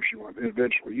not the name she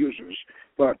eventually uses,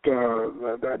 but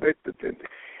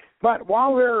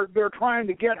while they're trying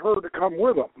to get her to come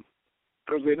with them,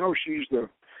 because they know she's the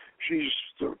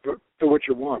witch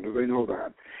of Wanda, they know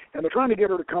that, and they're trying to get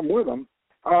her to come with them.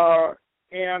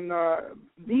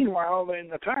 Meanwhile, in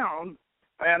the town,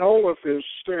 and Olaf is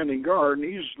standing guard, and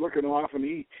he's looking off, and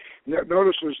he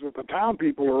notices that the town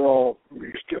people are all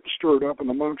getting stirred up, and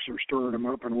the monks are stirring them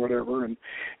up and whatever, and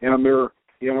they're,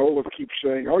 Olaf keeps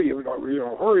saying, hurry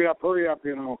up,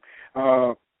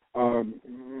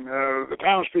 the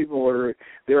townspeople are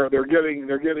they're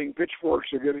getting pitchforks,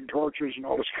 they're getting torches and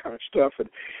all this kind of stuff,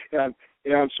 and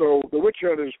so the witch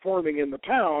hunt is forming in the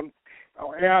town,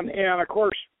 and of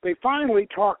course they finally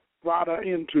talk Vada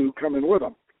into coming with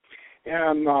them,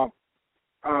 and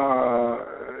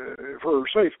for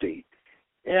safety,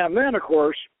 and then of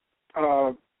course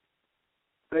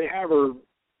they have her.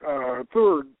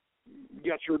 Thor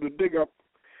gets her to dig up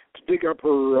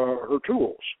her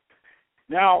tools.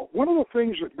 Now, one of the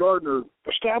things that Gardner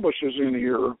establishes in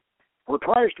here, or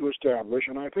tries to establish,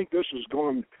 and I think this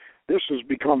has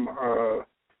become a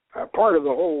part of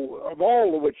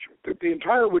the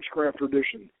entire witchcraft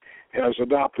tradition has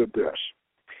adopted this,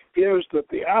 is that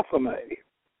the Athame,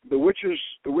 the witch's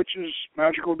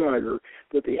magical dagger,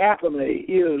 that the Athame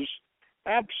is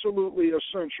absolutely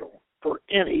essential for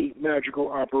any magical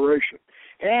operation.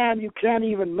 And you can't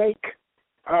even make,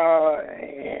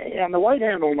 and the white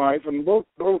handle knife, and both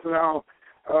now,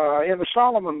 in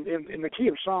the Key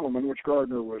of Solomon, which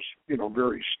Gardner was,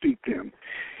 very steeped in,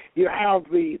 you have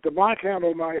the black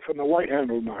handle knife and the white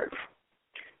handle knife.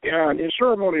 And in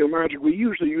ceremonial magic, we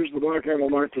usually use the black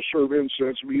handle knife to serve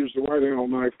incense. We use the white handle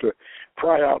knife to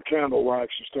pry out candle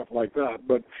wax and stuff like that.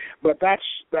 But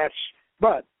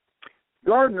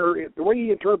Gardner, the way he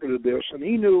interpreted this, and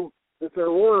he knew that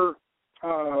there were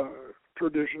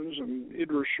traditions, and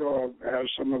Idris Shah has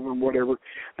some of them, whatever,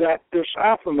 that this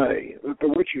Athame that the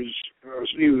witches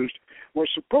used was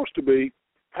supposed to be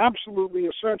absolutely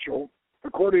essential,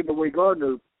 according to the way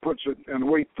Gardner puts it, and the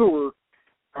way Thor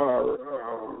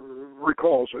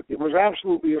recalls it. It was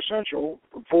absolutely essential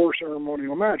for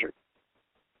ceremonial magic.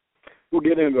 We'll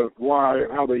get into why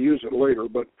and how they use it later,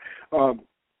 but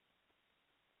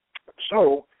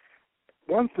so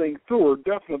one thing Thor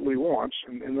definitely wants,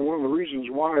 and one of the reasons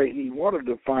why he wanted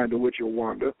to find the Witch of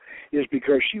Wanda, is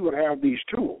because she would have these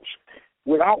tools,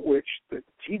 without which that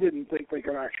he didn't think they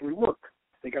could actually work.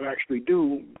 They could actually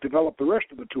develop the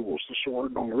rest of the tools, the sword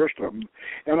and all the rest of them,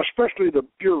 and especially the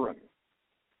burin.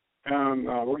 And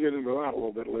we'll get into that a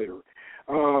little bit later.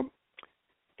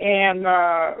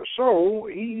 So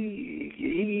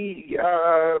he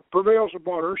prevails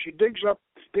upon her. She digs up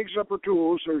her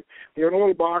tools. They're in a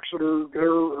little box that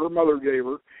her mother gave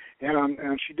her,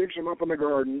 and she digs them up in the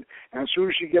garden. And as soon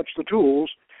as she gets the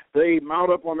tools, they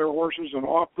mount up on their horses and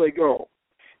off they go.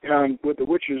 And with the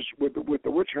witches, with the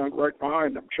witch hunt right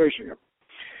behind them, chasing them.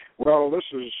 Well, this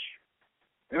is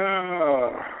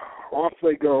off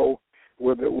they go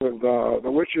with the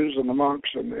witches and the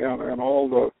monks and all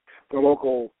the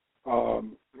local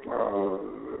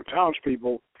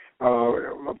townspeople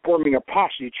forming a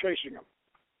posse chasing them.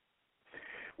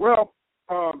 Well,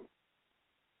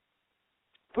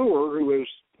 Thor, who is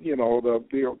the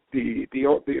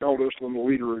eldest and the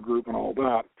leader of the group and all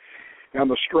that, and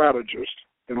the strategist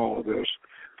in all of this,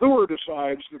 Thor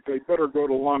decides that they better go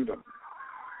to London.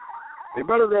 They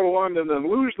better go to London and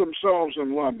lose themselves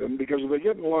in London, because if they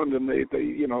get in London, they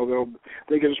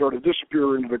can sort of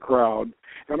disappear into the crowd.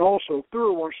 And also,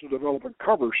 Thor wants to develop a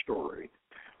cover story.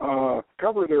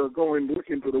 They're going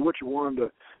looking for the Witch of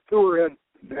Wanda. Thor had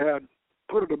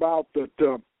put it about that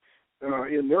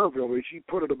in their village. He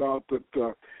put it about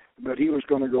that he was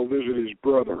going to go visit his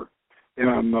brother,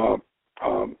 and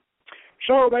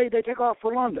so they take off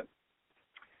for London.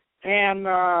 And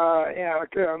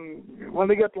when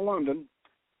they get to London,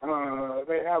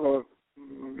 they have a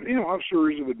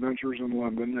series of adventures in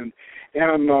London,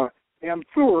 and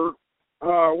Thor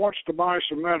wants to buy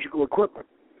some magical equipment,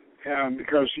 and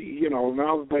because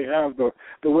now that they have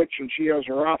the witch and she has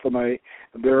her Athame,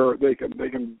 they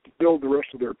can build the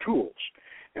rest of their tools,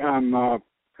 and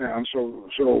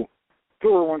so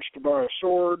Thor wants to buy a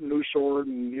sword, new sword,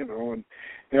 and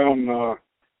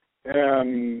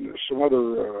and some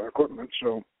other equipment.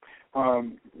 So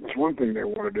it's one thing they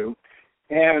want to do,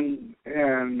 and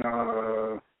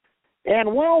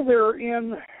while they're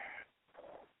in,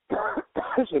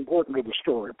 this is important to the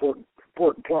story, important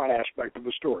plot aspect of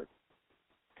the story.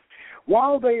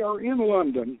 While they are in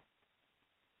London,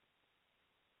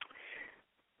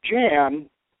 Jan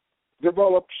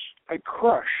develops a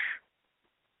crush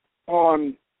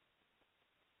on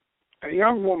a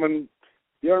young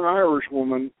Irish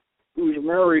woman who's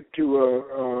married to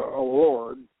a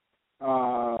lord,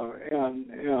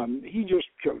 and he just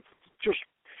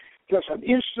gets an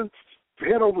instant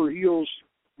head over heels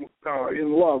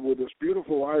in love with this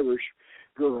beautiful Irish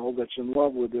girl that's in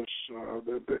love with this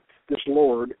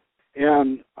lord,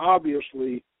 and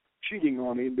obviously cheating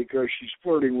on him because she's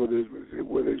flirting with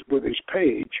his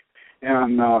page,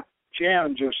 and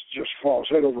Jan just falls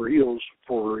head over heels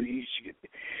for her.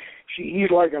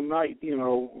 He's like a knight,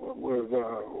 with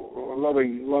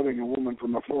loving a woman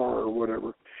from afar or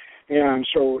whatever, and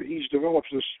so he's develops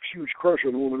this huge crush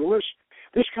on the woman. Well,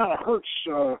 this kind of hurts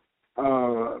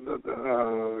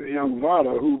young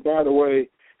Vada, who, by the way,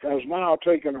 has now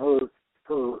taken her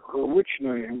witch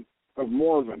name of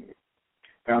Morven,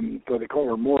 and they call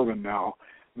her Morven now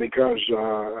because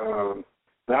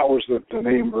that was the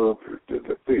name the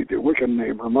Wiccan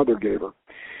name her mother gave her,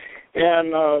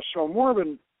 and so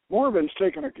Morven's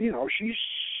taken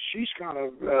she's kind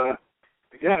of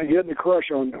getting a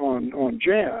crush on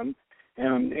Jan,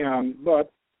 and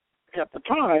but at the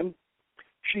time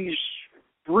she's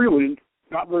really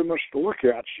not very much to look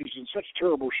at. She's in such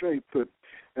terrible shape that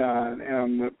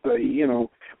and that they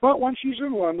but when she's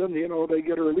in London, they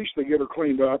get her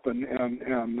cleaned up and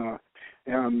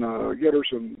get her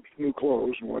some new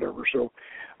clothes and whatever. So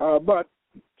but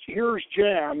here's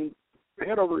Jan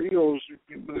head over heels,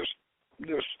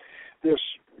 this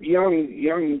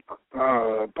young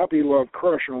puppy love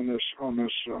crush on this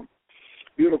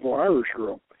beautiful Irish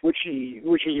girl, which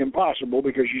is impossible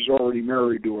because she's already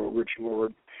married to a rich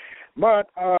lord. But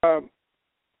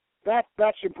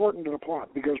that's important to the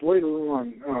plot because later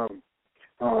on,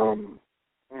 I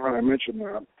mentioned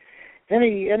that.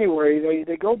 Anyway,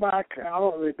 they go back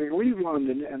out. They leave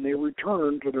London and they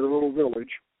return to their little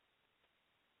village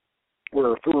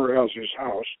where Thor has his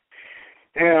house,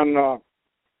 and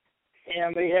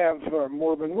they have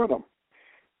Morven with them.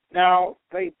 Now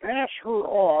they pass her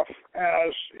off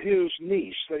as his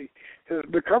niece.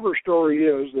 The cover story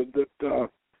is that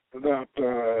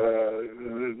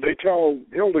they tell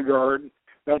Hildegard,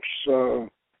 that's Jan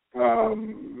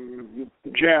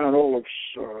and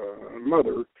Olaf's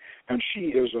mother, and she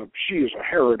is a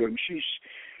Herod, and she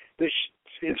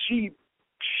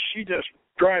just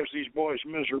drives these boys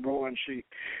miserable, and she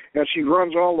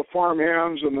runs all the farm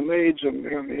hands and the maids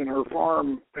in her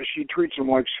farm, and she treats them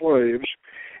like slaves,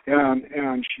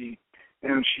 and she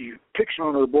picks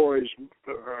on her boys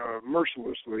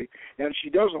mercilessly, and she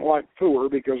doesn't like Thor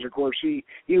because, of course, he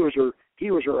was her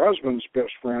husband's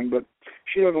best friend, but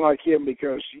she doesn't like him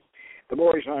because the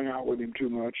boys hung out with him too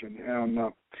much, and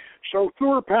so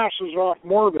Thor passes off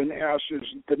Morven as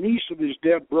the niece of his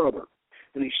dead brother.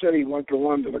 And he said he went to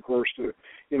London, of course, his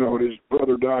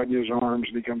brother died in his arms,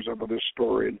 and he comes up with this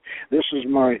story. And this is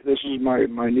my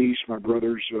niece, my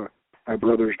brother's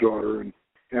daughter,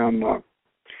 and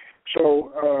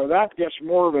so that gets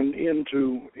Morven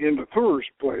into Thor's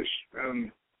place,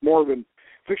 and Morven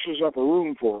fixes up a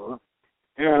room for her,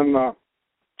 and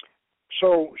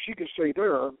so she can stay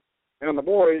there, and the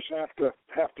boys have to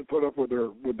put up with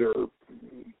their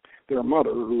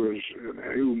mother, who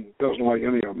doesn't like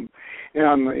any of them,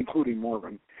 and including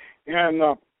Morven,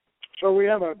 and so we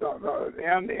have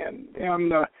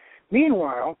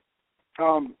meanwhile,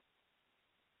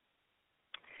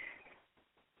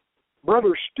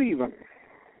 Brother Stephen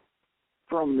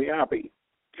from the Abbey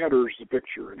enters the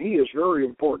picture, and he is very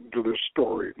important to this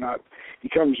story. He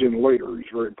comes in later.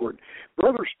 He's very important.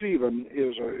 Brother Stephen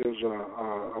is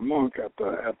a monk at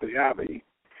the Abbey.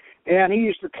 And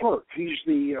he's the clerk. He's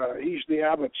the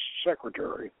abbot's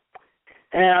secretary.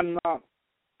 And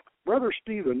Brother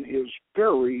Stephen is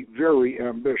very, very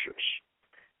ambitious.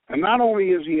 And not only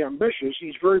is he ambitious,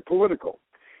 he's very political.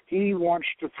 He wants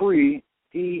to free.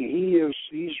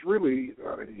 He's a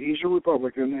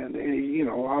Republican, and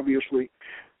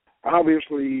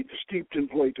obviously steeped in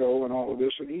Plato and all of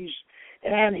this.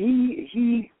 And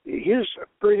his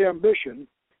great ambition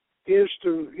is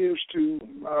to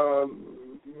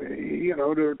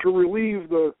relieve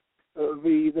the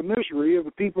misery of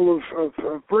the people of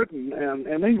Britain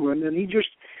and England, and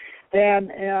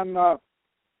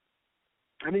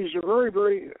and he's a very,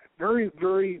 very, very,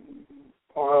 very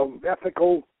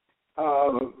ethical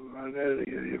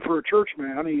for a church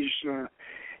man. He's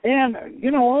and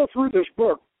all through this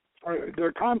book,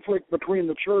 the conflict between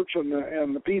the church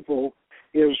and the people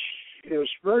is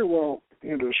very well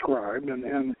described,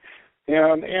 and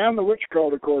the witch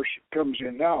cult, of course, comes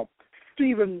in. Now,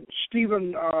 Stephen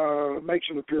makes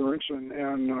an appearance,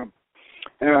 and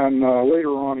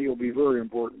later on he'll be very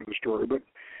important to the story. But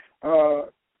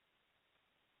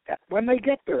when they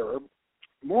get there,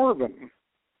 Morven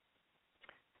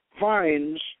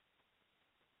finds,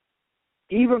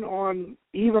 even on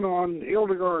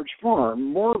Hildegard's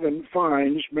farm, Morven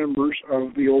finds members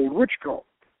of the old witch cult.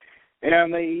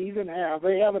 And they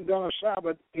haven't done a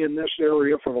Sabbath in this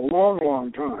area for a long,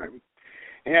 long time.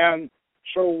 And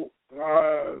so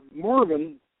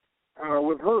Morven,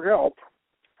 with her help,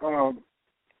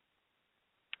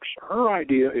 her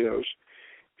idea is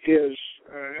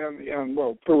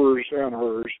Thor's and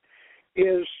hers,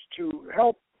 is to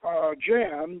help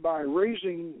Jan by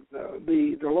raising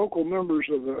the local members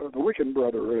of the Wiccan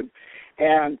Brotherhood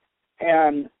and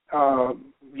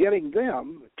getting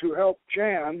them to help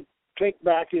Jan take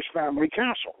back his family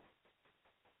castle.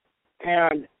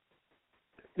 And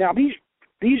now these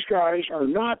guys are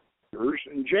not,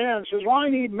 and Jan says, "Well, I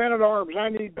need men at arms. I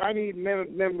need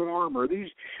men with armor.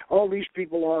 All these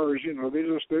people are,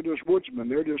 they're just woodsmen.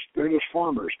 They're just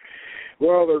farmers.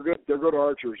 Well, they're good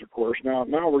archers, of course.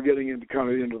 Now we're getting into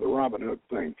the Robin Hood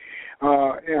thing,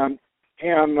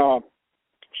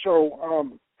 so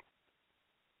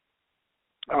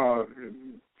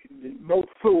both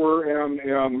Thor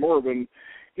and Morven,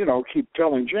 keep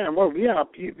telling Jan, well, yeah,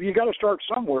 you got to start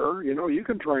somewhere. You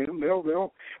can train them.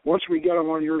 They'll once we get them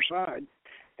on your side.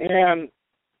 And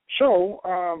so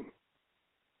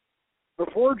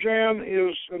before Jan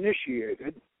is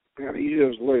initiated, and he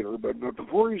is later, but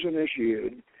before he's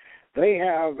initiated, they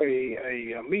have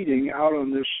a meeting out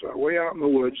on this way out in the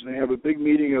woods. They have a big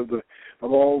meeting of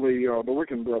all the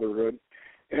Wiccan Brotherhood,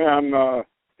 and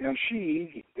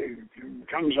she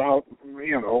comes out,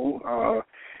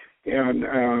 and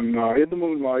in the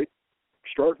moonlight,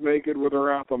 stark naked with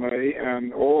her Athame,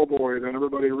 and oh boy, then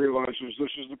everybody realizes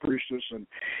this is the priestess, and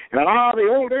the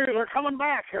old days are coming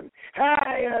back, and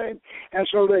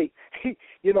so they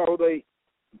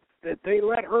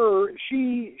let her.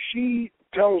 She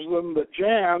tells them that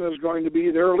Jan is going to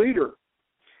be their leader,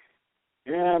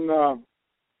 and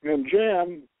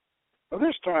Jan.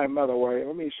 This time, by the way,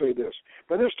 let me say this.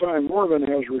 By this time, Morven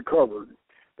has recovered.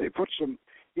 They put some.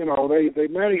 They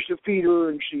managed to feed her,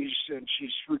 and she's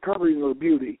recovering her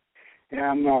beauty,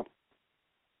 and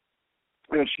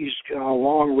she's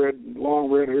long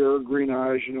red hair, green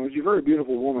eyes. She's a very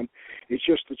beautiful woman. It's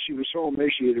just that she was so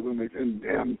emaciated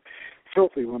and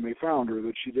filthy when they found her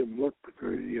that she didn't look.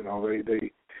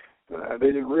 They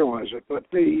didn't realize it, but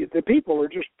the people are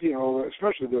just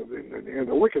especially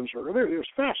the Wiccan circle, they're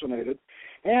just fascinated,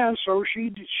 and so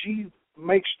she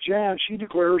makes Jan, she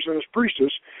declares as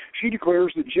priestess, she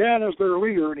declares that Jan is their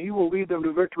leader and he will lead them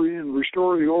to victory and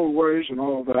restore the old ways and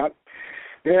all of that.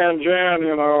 And Jan,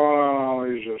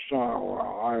 he's just,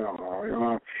 I don't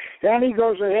know, And he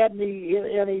goes ahead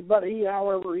but he,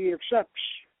 however, he accepts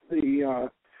the,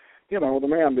 the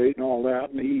mandate and all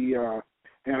that, and he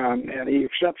he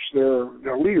accepts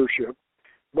their leadership,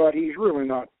 but he's really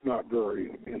not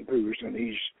very enthused, and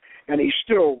he's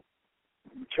still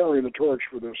carrying the torch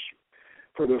for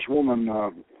this woman,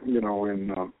 in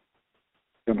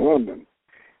London.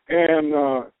 And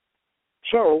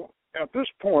so at this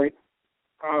point,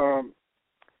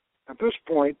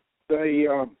 they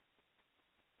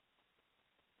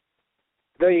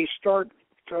start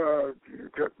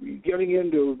getting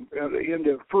into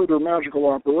further magical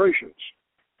operations,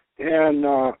 and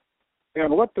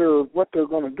what they're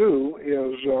going to do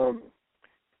is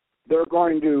they're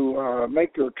going to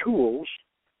make their tools,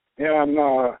 and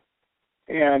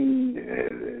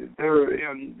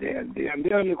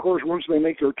then of course once they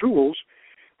make their tools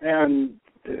and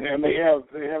they have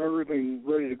everything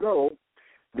ready to go,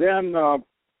 then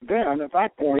at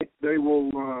that point they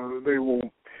will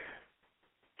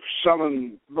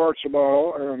summon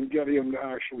Barzabal and get him to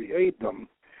actually aid them.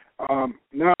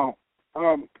 Now,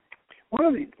 one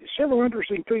of the several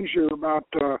interesting things here about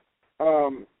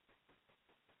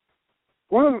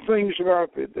one of the things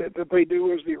about that they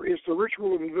do is the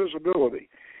ritual of invisibility,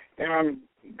 and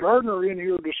Gardner in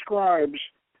here describes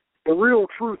the real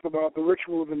truth about the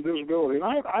ritual of invisibility. And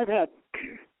I've had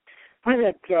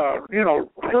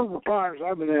several times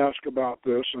I've been asked about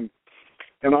this, and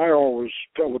I always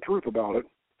tell the truth about it.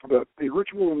 That the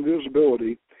ritual of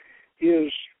invisibility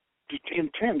is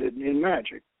intended in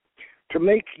magic to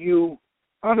make you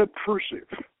unobtrusive.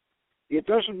 It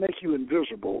doesn't make you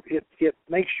invisible. It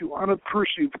makes you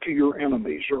unobtrusive to your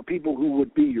enemies or people who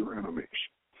would be your enemies.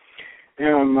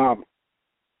 And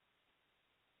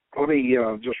let me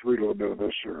just read a little bit of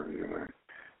this here.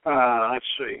 Let's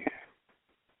see.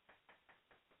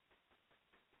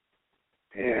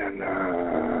 And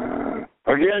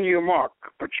again, you mock,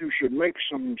 but you should make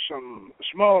some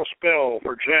small spell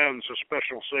for Jan's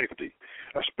special safety,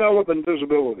 a spell of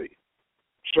invisibility.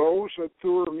 So, said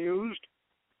Thor, mused,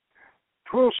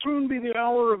 'twill soon be the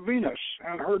hour of Venus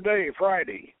and her day,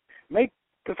 Friday. Make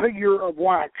the figure of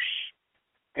wax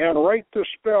and write the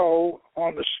spell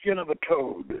on the skin of a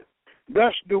toad.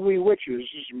 Thus do we witches,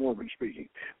 this is Mormon speaking,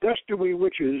 thus do we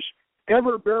witches,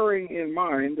 ever bearing in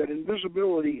mind that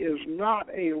invisibility is not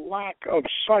a lack of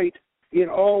sight in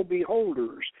all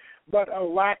beholders, but a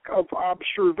lack of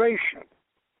observation.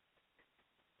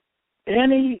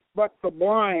 Any but the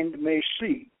blind may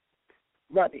see,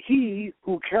 but he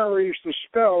who carries the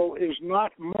spell is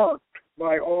not marked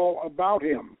by all about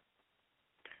him.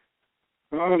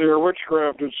 Their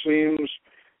witchcraft, it seems,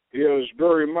 is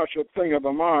very much a thing of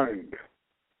the mind,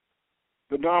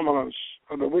 the dominance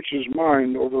of the witch's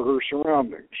mind over her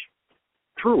surroundings.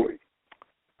 Truly,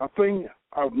 a thing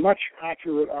of much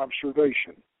accurate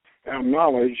observation and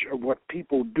knowledge of what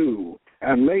people do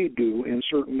and may do in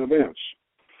certain events.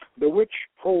 The witch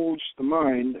holds the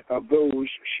mind of those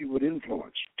she would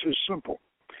influence. 'Tis simple.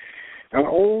 An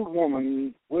old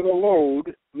woman with a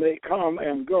load may come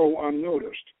and go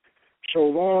unnoticed, so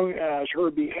long as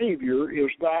her behavior is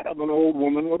that of an old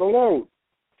woman with a load.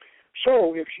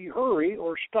 So if she hurry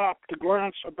or stop to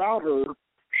glance about her,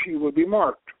 she would be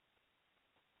marked.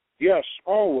 Yes,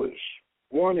 always,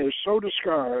 one is so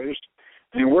disguised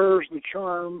and wears the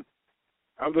charm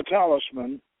of the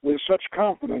talisman with such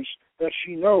confidence that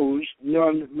she knows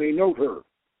none may note her.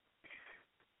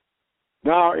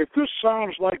 Now, if this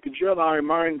sounds like a Jedi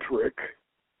mind trick,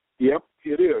 yep,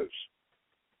 it is.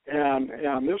 And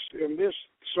this.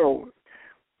 So,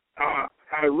 I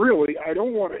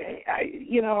don't want to.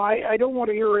 I don't want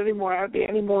to hear any more of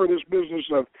this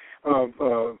business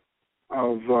of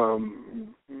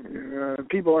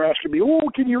people are asking me, oh,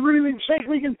 can you really say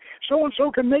we can? So and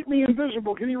so can make me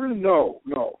invisible? Can you really? No.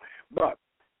 But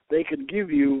they can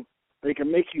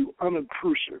make you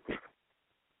unobtrusive,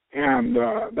 and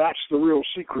that's the real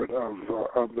secret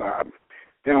of that,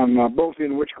 and both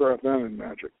in witchcraft and in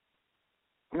magic.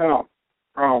 Now,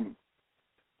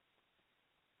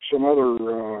 some other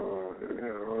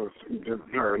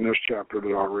in this chapter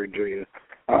that I'll read to you.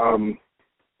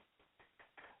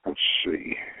 Let's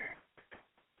see.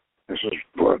 This is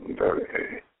blood and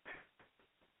dirty.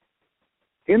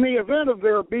 In the event of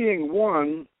there being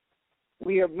one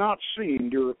we have not seen,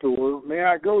 dear Thor, may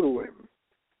I go to him?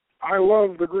 I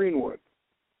love the greenwood.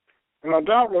 And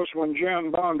doubtless when Jan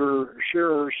Bonder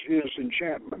shares his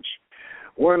enchantments,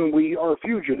 when we are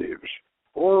fugitives,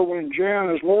 or when Jan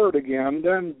is Lord again,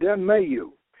 then may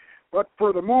you. But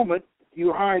for the moment,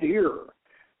 you hide here.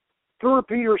 Thor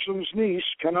Peterson's niece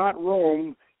cannot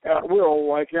roam at will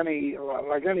like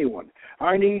anyone.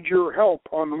 I need your help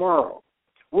on the morrow,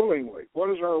 willingly. What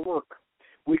is our work?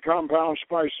 We compound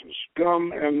spices,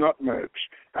 gum and nutmegs,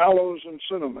 aloes and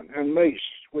cinnamon, and mace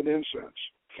with incense.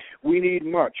 We need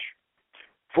much,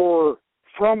 for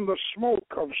from the smoke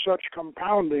of such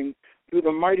compounding do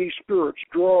the mighty spirits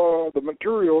draw the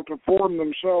material to form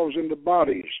themselves into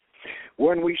bodies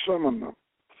when we summon them.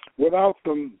 Without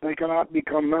them, they cannot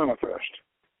become manifest.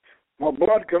 Well,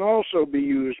 blood can also be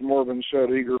used, Morven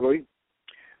said eagerly.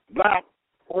 That,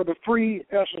 or the free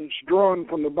essence drawn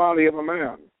from the body of a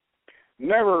man.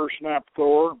 Never, snapped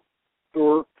Thor,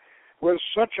 with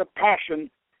such a passion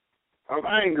of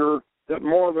anger that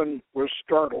Morven was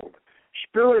startled.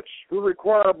 Spirits who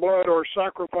require blood or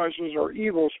sacrifices are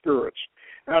evil spirits,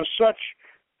 and such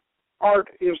art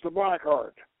is the black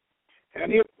art.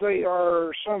 And if they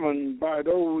are summoned by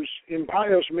those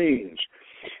impious means,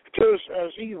 'tis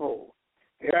as evil,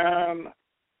 and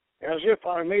as if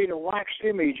I made a wax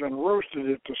image and roasted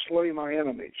it to slay my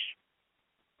enemies.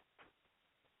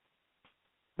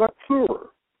 But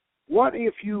Thor, what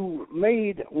if you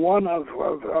made one of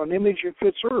an image of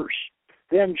Fitzurse?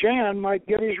 Then Jan might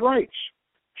get his rights.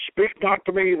 Speak not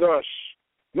to me thus.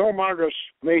 No magus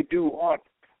may do aught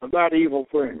of that evil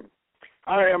thing.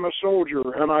 I am a soldier,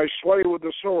 and I slay with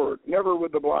the sword, never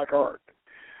with the black art.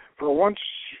 For once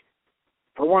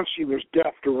he was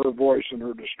deaf to her voice in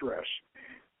her distress.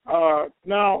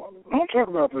 Now, I'll talk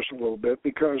about this a little bit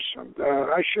because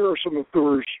I share some of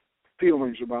Thor's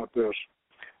feelings about this.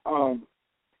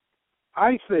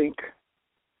 I think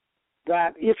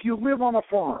that if you live on a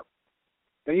farm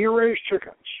and you raise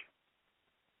chickens,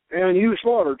 and you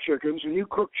slaughter chickens and you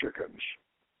cook chickens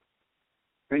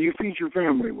and you feed your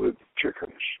family with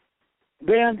chickens,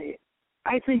 then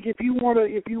I think if you want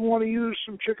to use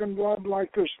some chicken blood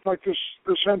like the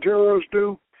Santeros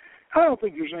do, I don't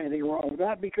think there's anything wrong with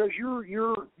that, because you're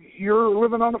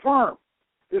living on a farm.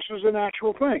 This is a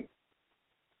natural thing.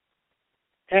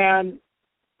 And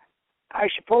I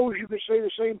suppose you could say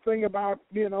the same thing about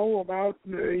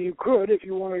you could, if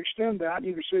you want to extend that,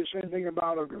 you could say the same thing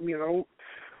about a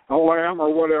lamb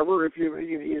or whatever, if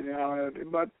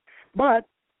but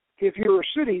if you're a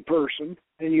city person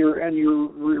and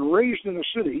you're raised in a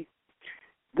city,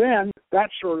 then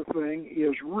that sort of thing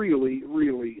is really,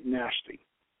 really nasty.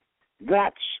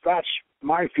 That's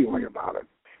my feeling about it.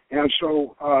 And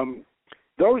so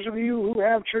those of you who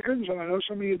have chickens, and I know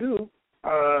some of you do,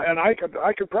 and I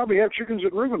could probably have chickens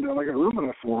at Rivendell. I got room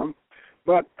enough for them,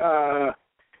 but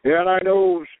and I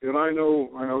know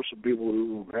some people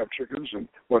who have chickens and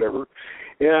whatever,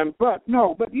 but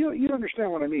you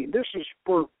understand what I mean. This is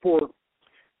for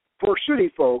city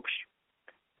folks.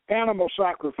 Animal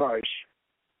sacrifice,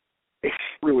 it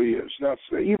really is. That's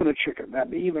even a chicken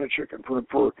for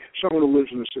someone who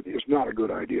lives in the city is not a good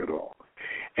idea at all.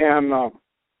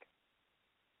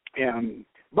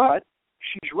 But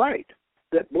she's right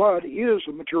that blood is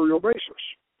a material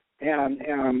basis, and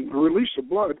the release of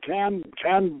blood can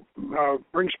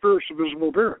bring spirits to visible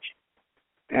appearance,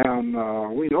 and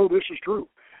we know this is true.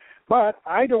 But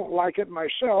I don't like it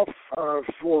myself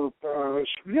for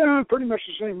pretty much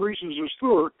the same reasons as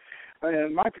Thor.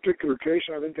 In my particular case,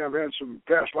 I think I've had some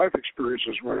past life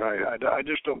experiences where I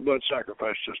just don't, blood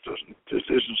sacrifice just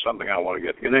isn't something I want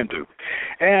to get into,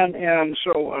 and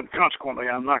so consequently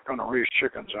I'm not going to raise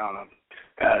chickens out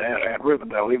at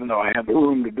Rivendell, even though I had the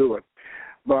room to do it.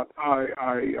 But and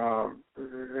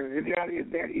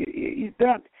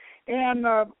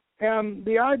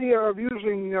the idea of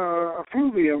using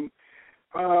effluvium,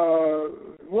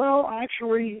 well,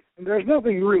 actually, there's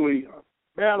nothing really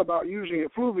bad about using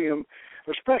effluvium,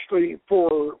 especially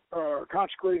for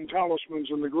consecrating talismans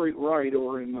in the Great Rite,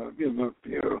 or in the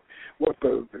what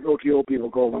the O.T.O people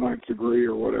call the ninth degree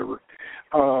or whatever.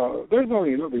 There's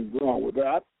nothing wrong with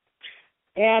that.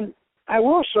 And I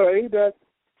will say that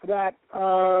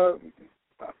I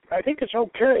think it's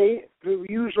okay to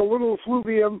use a little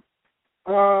effluvium,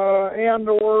 and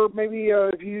or maybe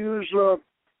if you use a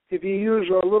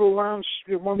little lance,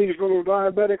 one of these little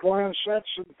diabetic lancets,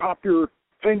 and pop your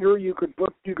finger, you could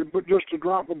put just a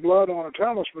drop of blood on a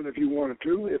talisman if you wanted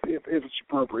to, if it's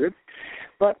appropriate.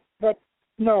 But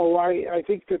no, I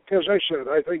think that, as I said,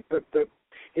 I think that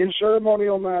in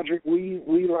ceremonial magic we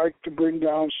like to bring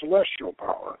down celestial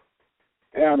power,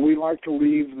 and we like to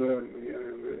leave the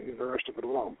rest of it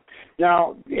alone.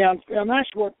 Now, and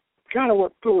that's what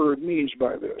Thor means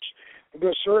by this.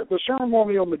 The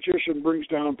ceremonial magician brings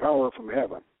down power from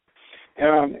heaven,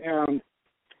 and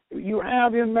you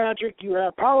have in magic, you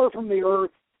have power from the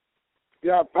earth,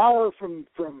 you have power from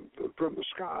the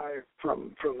sky,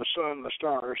 from the sun, the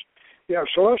stars. You have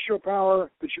celestial power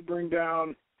that you bring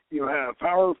down. You have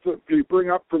power that you bring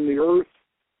up from the earth.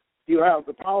 You have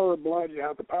the power of blood. You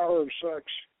have the power of sex,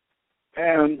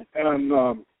 and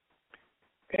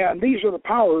these are the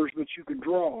powers that you can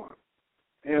draw on,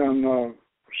 and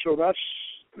so that's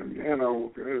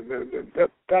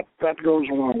that goes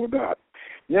along with that.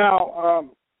 Now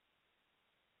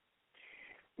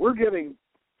we're getting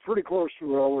pretty close to,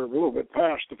 we're a little bit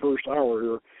past the first hour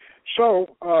here, so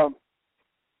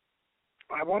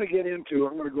I want to get into.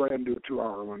 I'm going to go ahead and do a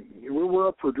 2-hour one. We're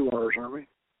up for 2 hours, aren't we?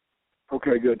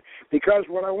 Okay, good. Because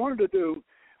what I wanted to do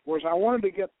was I wanted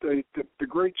to get the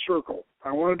Great Circle.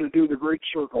 I wanted to do the Great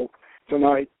Circle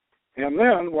tonight, and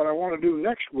then what I want to do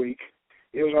next week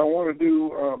is I want to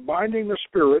do binding the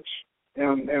spirits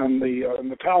and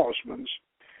the talismans,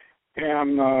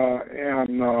 and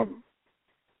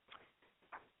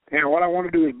what I want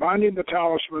to do is binding the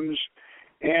talismans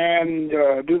and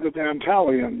do the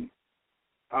Dantalian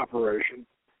operation.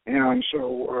 And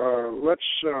so let's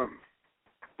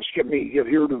get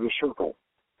here to the circle.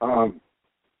 Let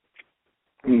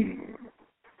me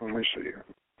see here.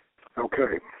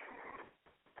 Okay.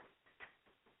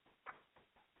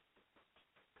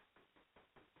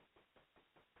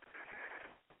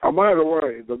 Oh, by the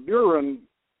way, the Buren,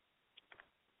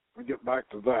 let me get back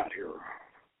to that here.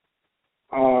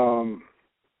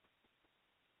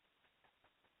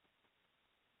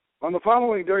 On the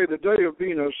following day, the day of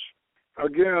Venus,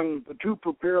 again, the two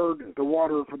prepared the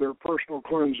water for their personal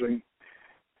cleansing,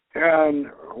 and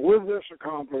with this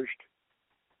accomplished,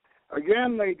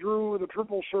 again they drew the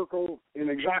triple circle in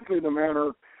exactly the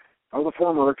manner of the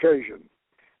former occasion.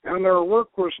 and their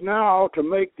work was now to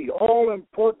make the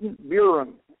all-important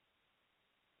burin.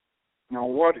 Now,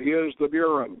 what is the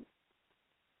burin?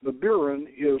 The burin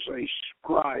is a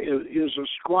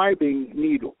scribing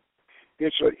needle.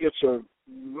 It's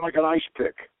like an ice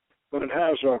pick, but it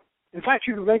has a. In fact,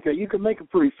 you can make a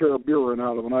pretty fair burin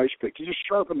out of an ice pick. You just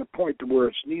sharpen the point to where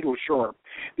it's needle sharp,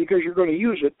 because you're going to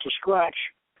use it to scratch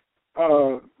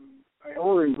or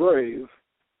engrave,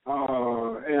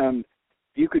 and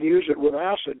you can use it with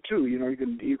acid too. You know,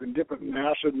 you can dip it in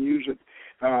acid and use it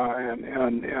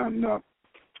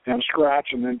and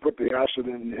scratch, and then put the acid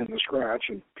in the scratch,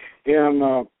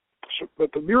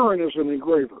 but the burin is an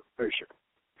engraver, basically.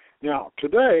 Now,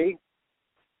 today,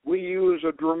 we use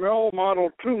a Dremel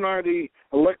Model 290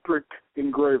 electric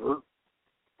engraver,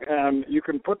 and you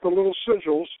can put the little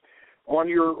sigils on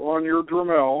your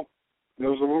Dremel.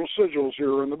 There's the little sigils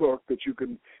here in the book that you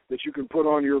can put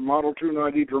on your Model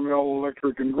 290 Dremel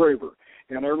electric engraver,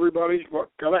 and everybody's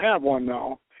got to have one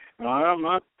now. And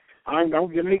I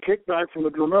don't get any kickback from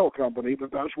the Dremel company, but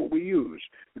that's what we use,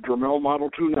 the Dremel Model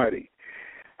 290.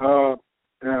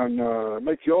 And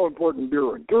make the all-important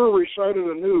burin. Durr recited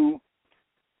anew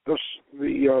the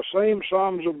same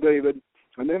Psalms of David,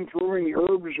 and then throwing the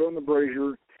herbs on the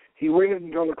brazier, he waited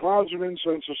until the clouds of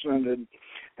incense ascended,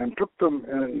 and took them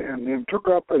and took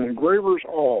up an engraver's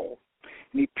awl.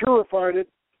 And he purified it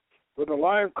with the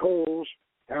live coals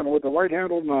and with the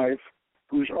white-handled knife,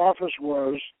 whose office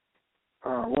was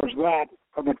that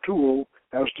of a tool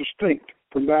as distinct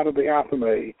from that of the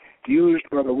Athame, used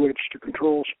by the witch to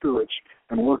control spirits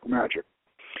and work magic.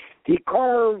 He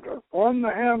carved on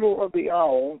the handle of the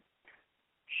owl,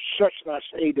 that's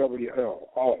A-W-L,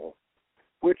 owl,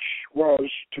 which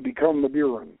was to become the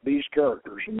burin, these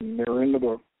characters, and they're in the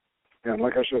book. And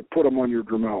like I said, put them on your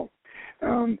Dremel.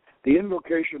 The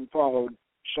invocation followed,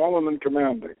 Solomon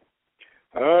commanding,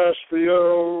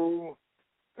 O.T.O,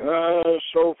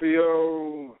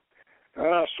 Sophio,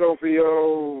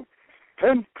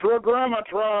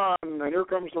 Tetragrammatron, and here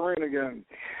comes the rain again.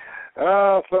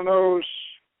 Athanos,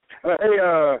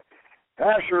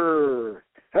 Asher,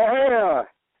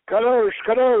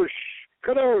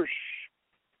 Kadosh,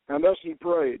 and thus he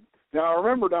prayed. Now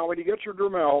remember, when you get your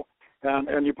Dremel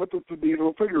and you put the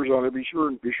little figures on it, be sure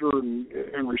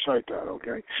and recite that,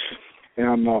 okay?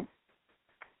 And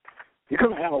you're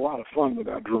going to have a lot of fun with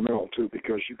that Dremel too,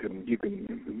 because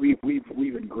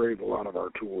we've engraved a lot of our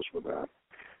tools with that.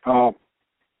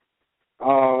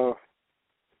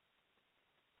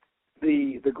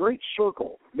 The great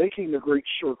circle, making the great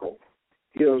circle,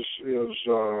 is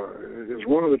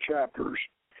one of the chapters,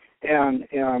 and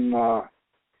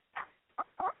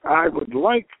I would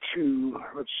like to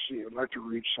I'd like to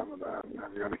read some of that.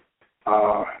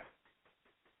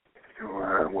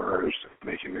 Where is it?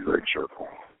 Making the great circle?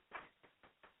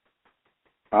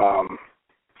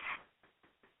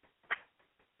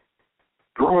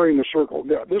 Drawing the circle.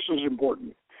 Yeah, this is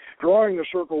important. Drawing the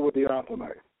circle with the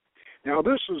Athame. Now,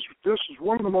 this is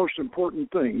one of the most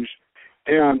important things,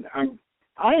 and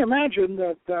I imagine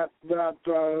that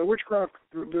witchcraft.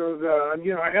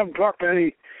 I haven't talked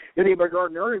to any of my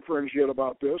Gardenarian friends yet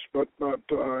about this, but and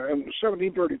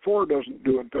 1734 doesn't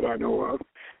do it that I know of,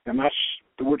 and that's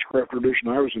the witchcraft tradition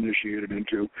I was initiated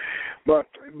into. But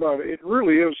it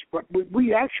really is. But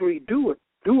we actually do a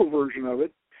version of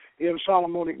it in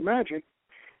Solomonic magic,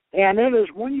 and it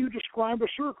is when you describe a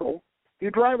circle,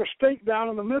 you drive a stake down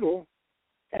in the middle,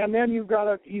 and then you've got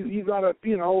a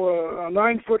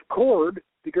 9-foot cord,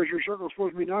 because your circle is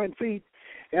supposed to be 9 feet,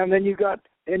 and then you got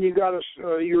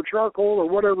your charcoal or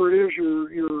whatever it is you're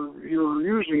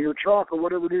using, your chalk or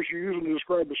whatever it is you're using to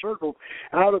describe the circle,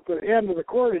 out at the end of the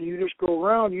cord, and you just go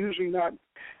around using that,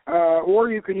 or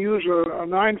you can use a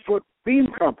 9-foot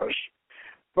beam compass.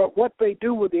 But what they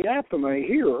do with the Athame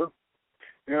here,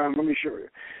 and let me show you.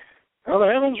 Now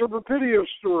the heavens are propitious,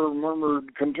 Thor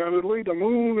murmured contentedly. The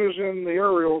moon is in the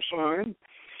Ariel sign,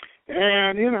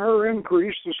 and in her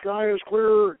increase the sky is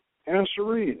clear and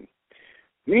serene.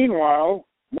 Meanwhile,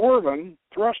 Morven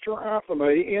thrust her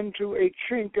Athame into a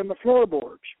chink in the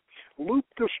floorboards,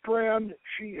 looped the strand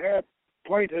she had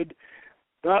planted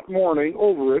that morning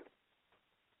over it,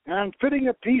 and fitting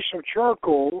a piece of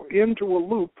charcoal into a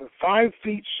loop 5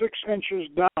 feet 6 inches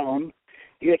down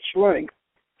its length,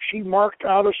 she marked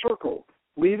out a circle,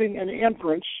 leaving an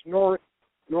entrance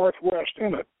northwest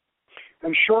in it,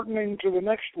 and shortening to the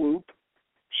next loop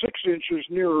 6 inches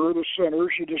nearer the center,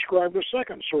 she described a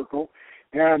second circle,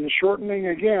 and shortening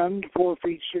again 4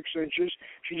 feet 6 inches,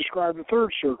 she described a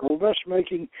third circle, thus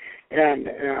making an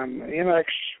inner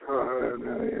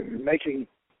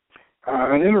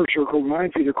circle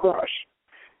 9 feet across.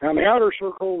 And the outer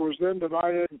circle was then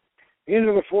divided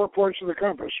into the 4 points of the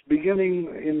compass,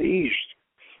 beginning in the east.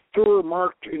 Thur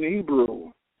marked in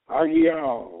Hebrew,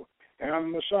 Agial,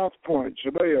 and the south point,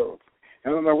 Zebaoth,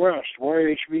 and in the west,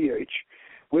 YHVH,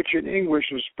 which in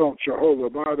English is spelled Jehovah.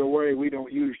 By the way, we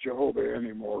don't use Jehovah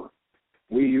anymore.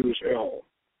 We use El.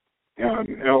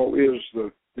 And El is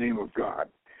the name of God.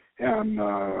 And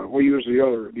we use the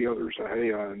others,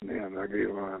 Ahia and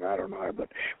Agila and Adonai,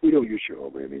 but we don't use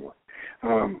Jehovah anymore.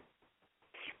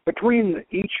 Between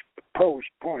each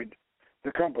point,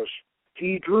 the compass,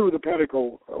 he drew the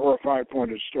pentacle or a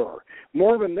 5-pointed star.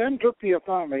 Morven then took the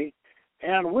Athame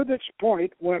and with its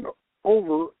point went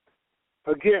over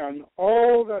again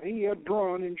all that he had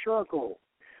drawn in charcoal,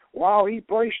 while he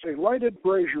placed a lighted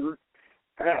brazier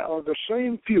of the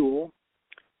same fuel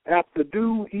at the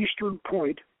due eastern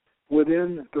point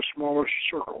within the smallest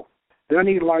circle. Then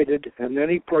he lighted, and then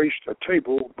he placed a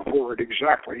table before it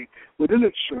exactly within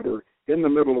its center in the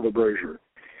middle of the brazier.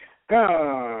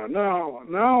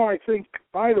 Now I think,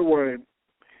 by the way,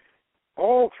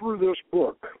 all through this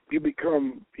book, you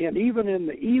become, and even in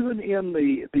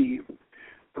the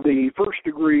first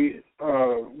degree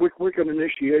Wiccan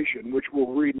initiation, which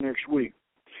we'll read next week,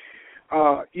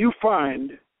 you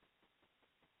find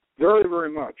very, very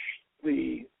much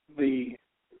the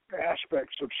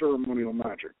aspects of ceremonial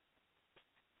magic.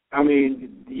 I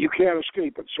mean, you can't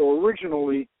escape it. So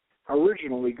originally,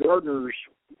 Gardner's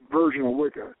version of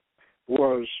Wicca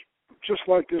was just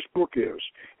like this book is.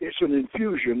 It's an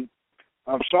infusion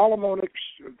of Solomonic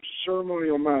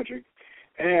ceremonial magic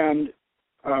and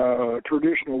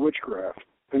traditional witchcraft.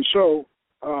 And so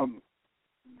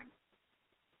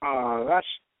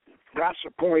that's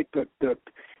a point that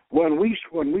when we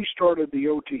started the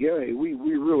O.T.O, we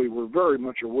really were very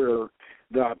much aware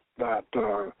that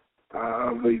the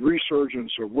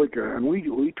resurgence of Wicca, and we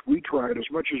tried as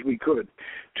much as we could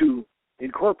to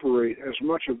incorporate as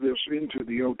much of this into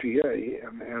the O.T.O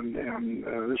and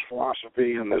this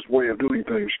philosophy and this way of doing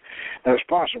things as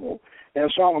possible.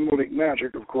 And Solomonic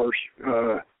magic, of course,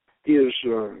 is,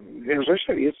 as I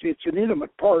say, it's an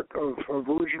intimate part of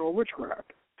original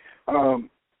witchcraft.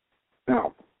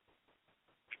 Now,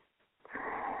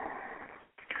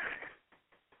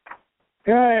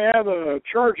 I have a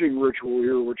charging ritual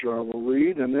here, which I will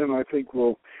read, and then I think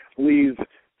we'll leave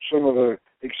some of the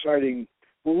exciting.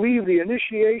 We'll leave the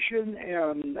initiation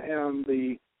and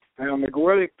the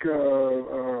goetic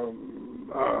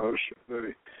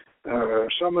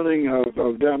summoning of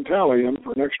Dantalion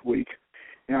for next week,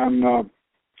 and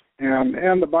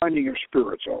the binding of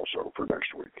spirits also for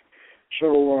next week.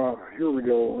 So here we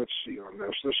go. Let's see on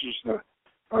this. This is the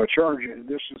charging.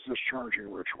 This is this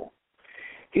charging ritual.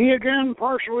 He again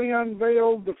partially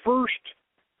unveiled the first,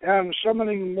 and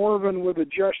summoning Morven with a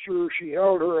gesture, she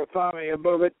held her Athame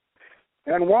above it.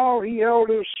 And while he held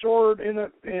his sword in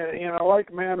it in a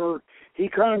like manner, he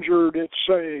conjured it,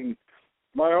 saying,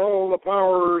 "By all the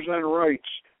powers and rights,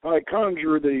 I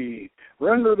conjure thee,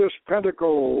 render this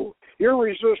pentacle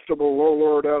irresistible, O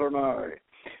Lord Adonai."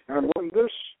 And when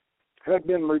this had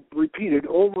been repeated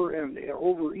over and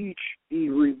over each, he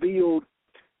revealed.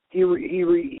 He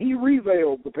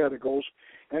reveiled the pentacles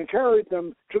and carried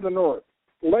them to the north,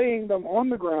 laying them on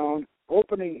the ground,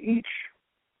 opening each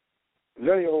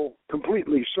veil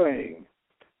completely, saying,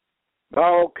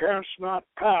 "Thou canst not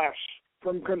pass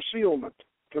from concealment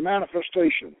to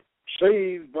manifestation,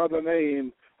 save by the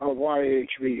name of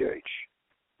YHVH."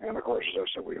 And of course, as I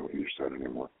said, we don't use that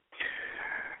anymore.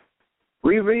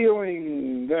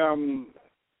 Revealing them,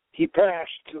 he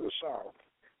passed to the south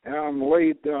and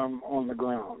laid them on the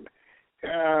ground,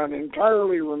 and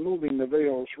entirely removing the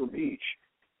veils from each,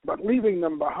 but leaving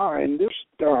them behind. This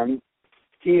done,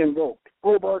 he invoked,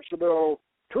 "O Bartzabel,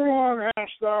 too long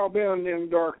hast thou been in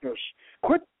darkness.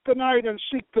 Quit the night and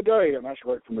seek the day," and that's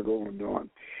right from the Golden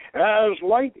Dawn. "As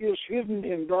light is hidden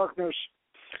in darkness,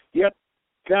 yet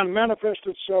can manifest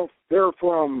itself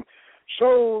therefrom,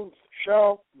 so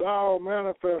shalt thou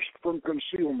manifest from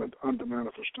concealment unto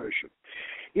manifestation."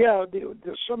 Yeah,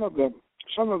 some of the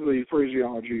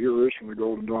phraseology here is from the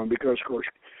Golden Dawn, because, of course,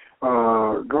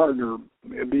 Gardner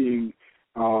being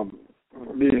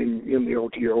in the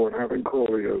O.T.O and having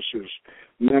Crowley as his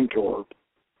mentor,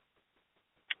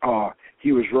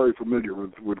 he was very familiar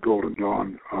with Golden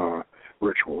Dawn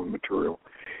ritual and material.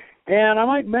 And I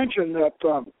might mention that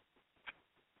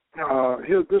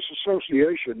this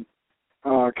association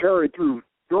carried through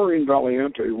Doreen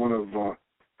Valiente, one of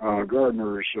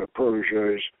Gardner's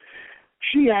proteges.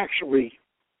 She actually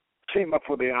came up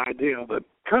with the idea that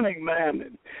cunning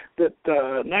man, that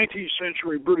 19th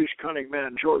century British cunning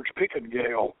man George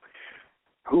Pickengale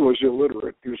who was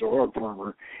illiterate. He was a hog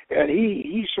farmer, and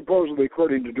he supposedly,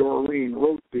 according to Doreen,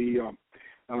 wrote the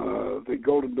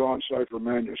Golden Dawn cipher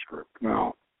manuscript.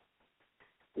 Now,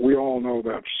 we all know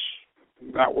that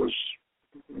was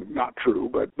not true,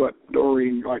 but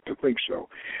Doreen liked to think so.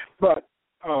 But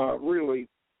really,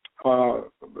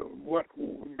 what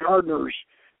Gardner's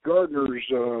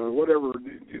whatever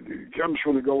comes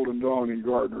from the Golden Dawn in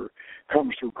Gardner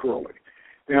comes through Crowley,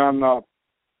 and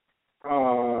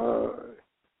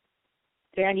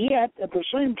yet at the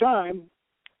same time,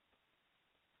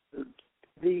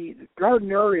 the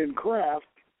Gardenarian craft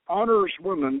honors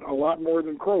women a lot more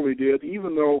than Crowley did,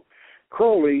 even though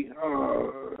Crowley,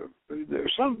 to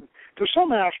some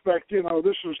aspect,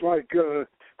 this is like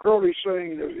Crowley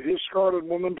saying that his scarlet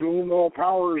woman to whom all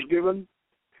power is given.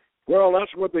 Well,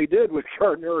 that's what they did with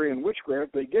Gardenarian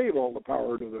witchcraft. They gave all the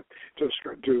power to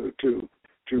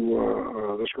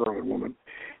the scarlet woman.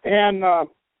 And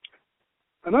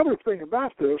another thing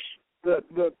about this that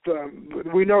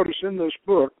we notice in this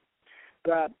book,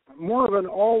 that Morven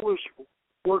always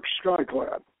works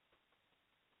skyclad,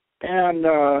 and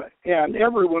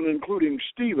everyone, including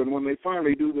Stephen, when they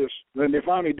finally do this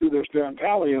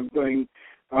Dantalian thing,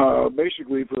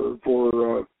 basically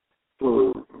for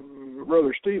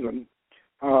Brother Stephen.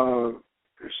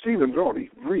 Stephen's only,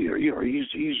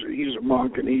 he's a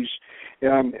monk, and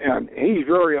he's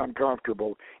very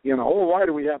uncomfortable. Why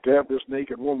do we have to have this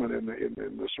naked woman in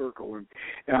the circle?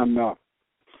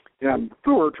 And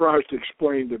Thor tries to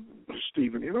explain to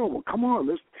Stephen, well, come on,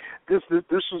 this is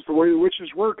the way the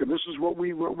witches work, and this is what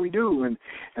we do, and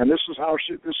this is how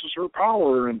this is her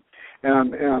power, and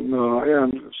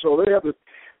so they have this.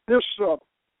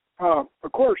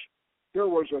 Of course, there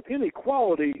was an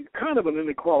inequality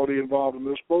involved in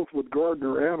this, both with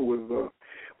Gardner and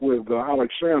with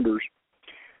Alexander's,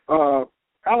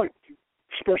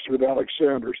 especially with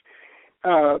Alexander's.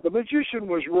 The magician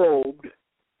was robed,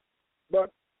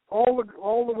 but all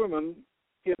the women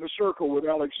in the circle with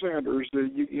Alexander's,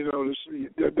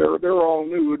 they're all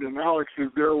nude, and Alex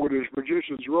is there with his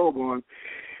magician's robe on.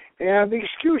 And the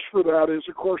excuse for that is,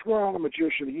 of course, a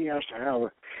magician, he has to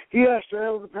have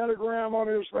the pentagram on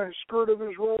his skirt of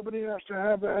his robe, and he has to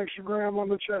have the hexagram on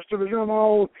the chest of his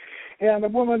own, and the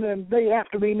woman, and they have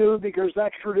to be nude because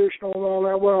that's traditional and all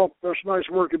that. Well, that's nice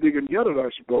work if you can get it,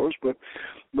 I suppose, but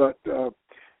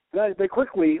they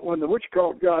quickly, when the witch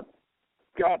cult got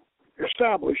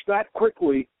established, that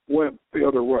quickly went the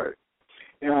other way,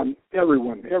 and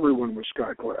everyone was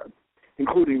skyclad,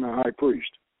 including the high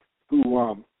priest,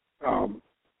 who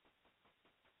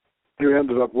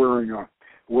ended up wearing a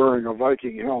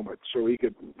Viking helmet so he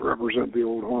could represent the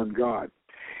old horned god.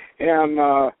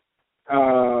 And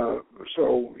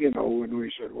so when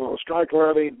we said, well,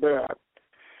 skyclad ain't bad,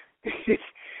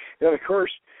 and of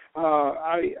course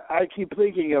I keep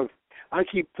thinking of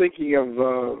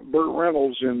Burt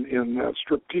Reynolds in that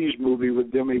striptease movie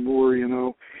with Demi Moore,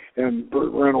 and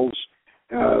Burt Reynolds,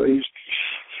 he's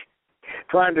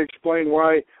trying to explain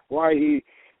why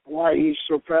he's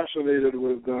so fascinated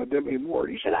with Demi Moore.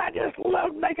 He said, I just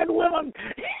love naked women.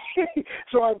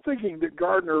 So I'm thinking that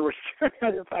Gardner was,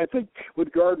 I think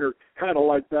with Gardner, kind of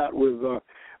like that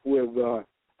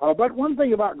but one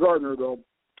thing about Gardner, though,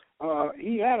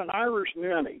 he had an Irish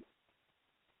nanny.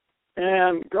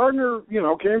 And Gardner,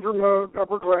 came from an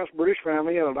upper-class British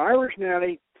family and an Irish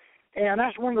nanny, and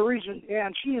that's one of the reasons,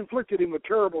 and she inflicted him with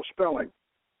terrible spelling.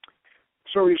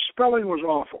 So his spelling was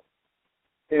awful.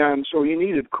 And so he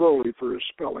needed Crowley for his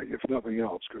spelling, if nothing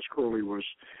else, because Crowley was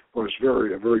a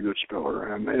very good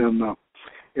speller. And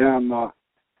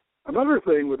another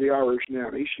thing with the Irish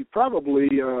nanny, she probably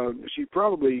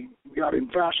got him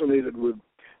fascinated with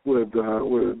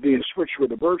being switched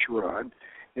with a birch rod,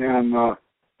 and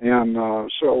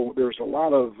so there's a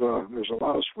lot of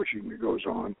switching that goes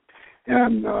on,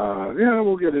 and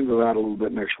we'll get into that a little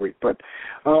bit next week. But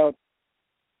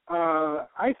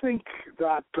I think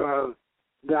that the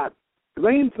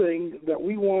main thing that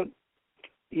we want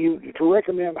you to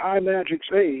recommend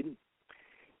iMagic's aid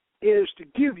is to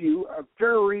give you a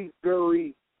very,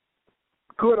 very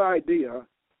good idea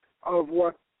of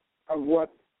what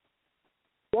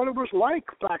it was like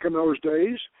back in those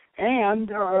days, and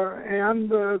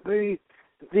the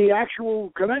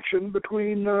actual connection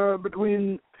between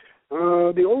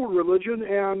the old religion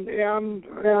and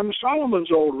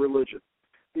Solomon's old religion,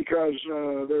 because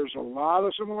there's a lot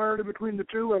of similarity between the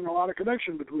two and a lot of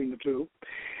connection between the two.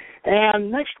 And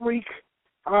next week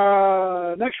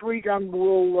we'll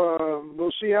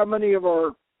see how many of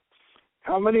our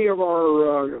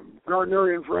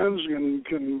Gardenarian friends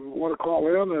can want to call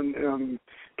in and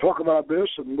talk about this,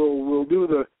 and we'll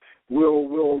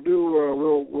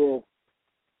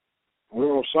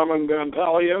we'll summon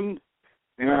Dantalion,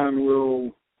 and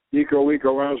we'll Eco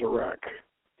Azarak.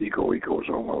 Eco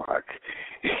Zomalak.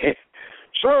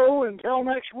 So, until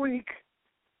next week,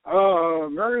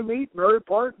 merry meet, merry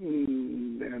part,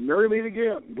 and merry meet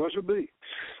again. Blessed be.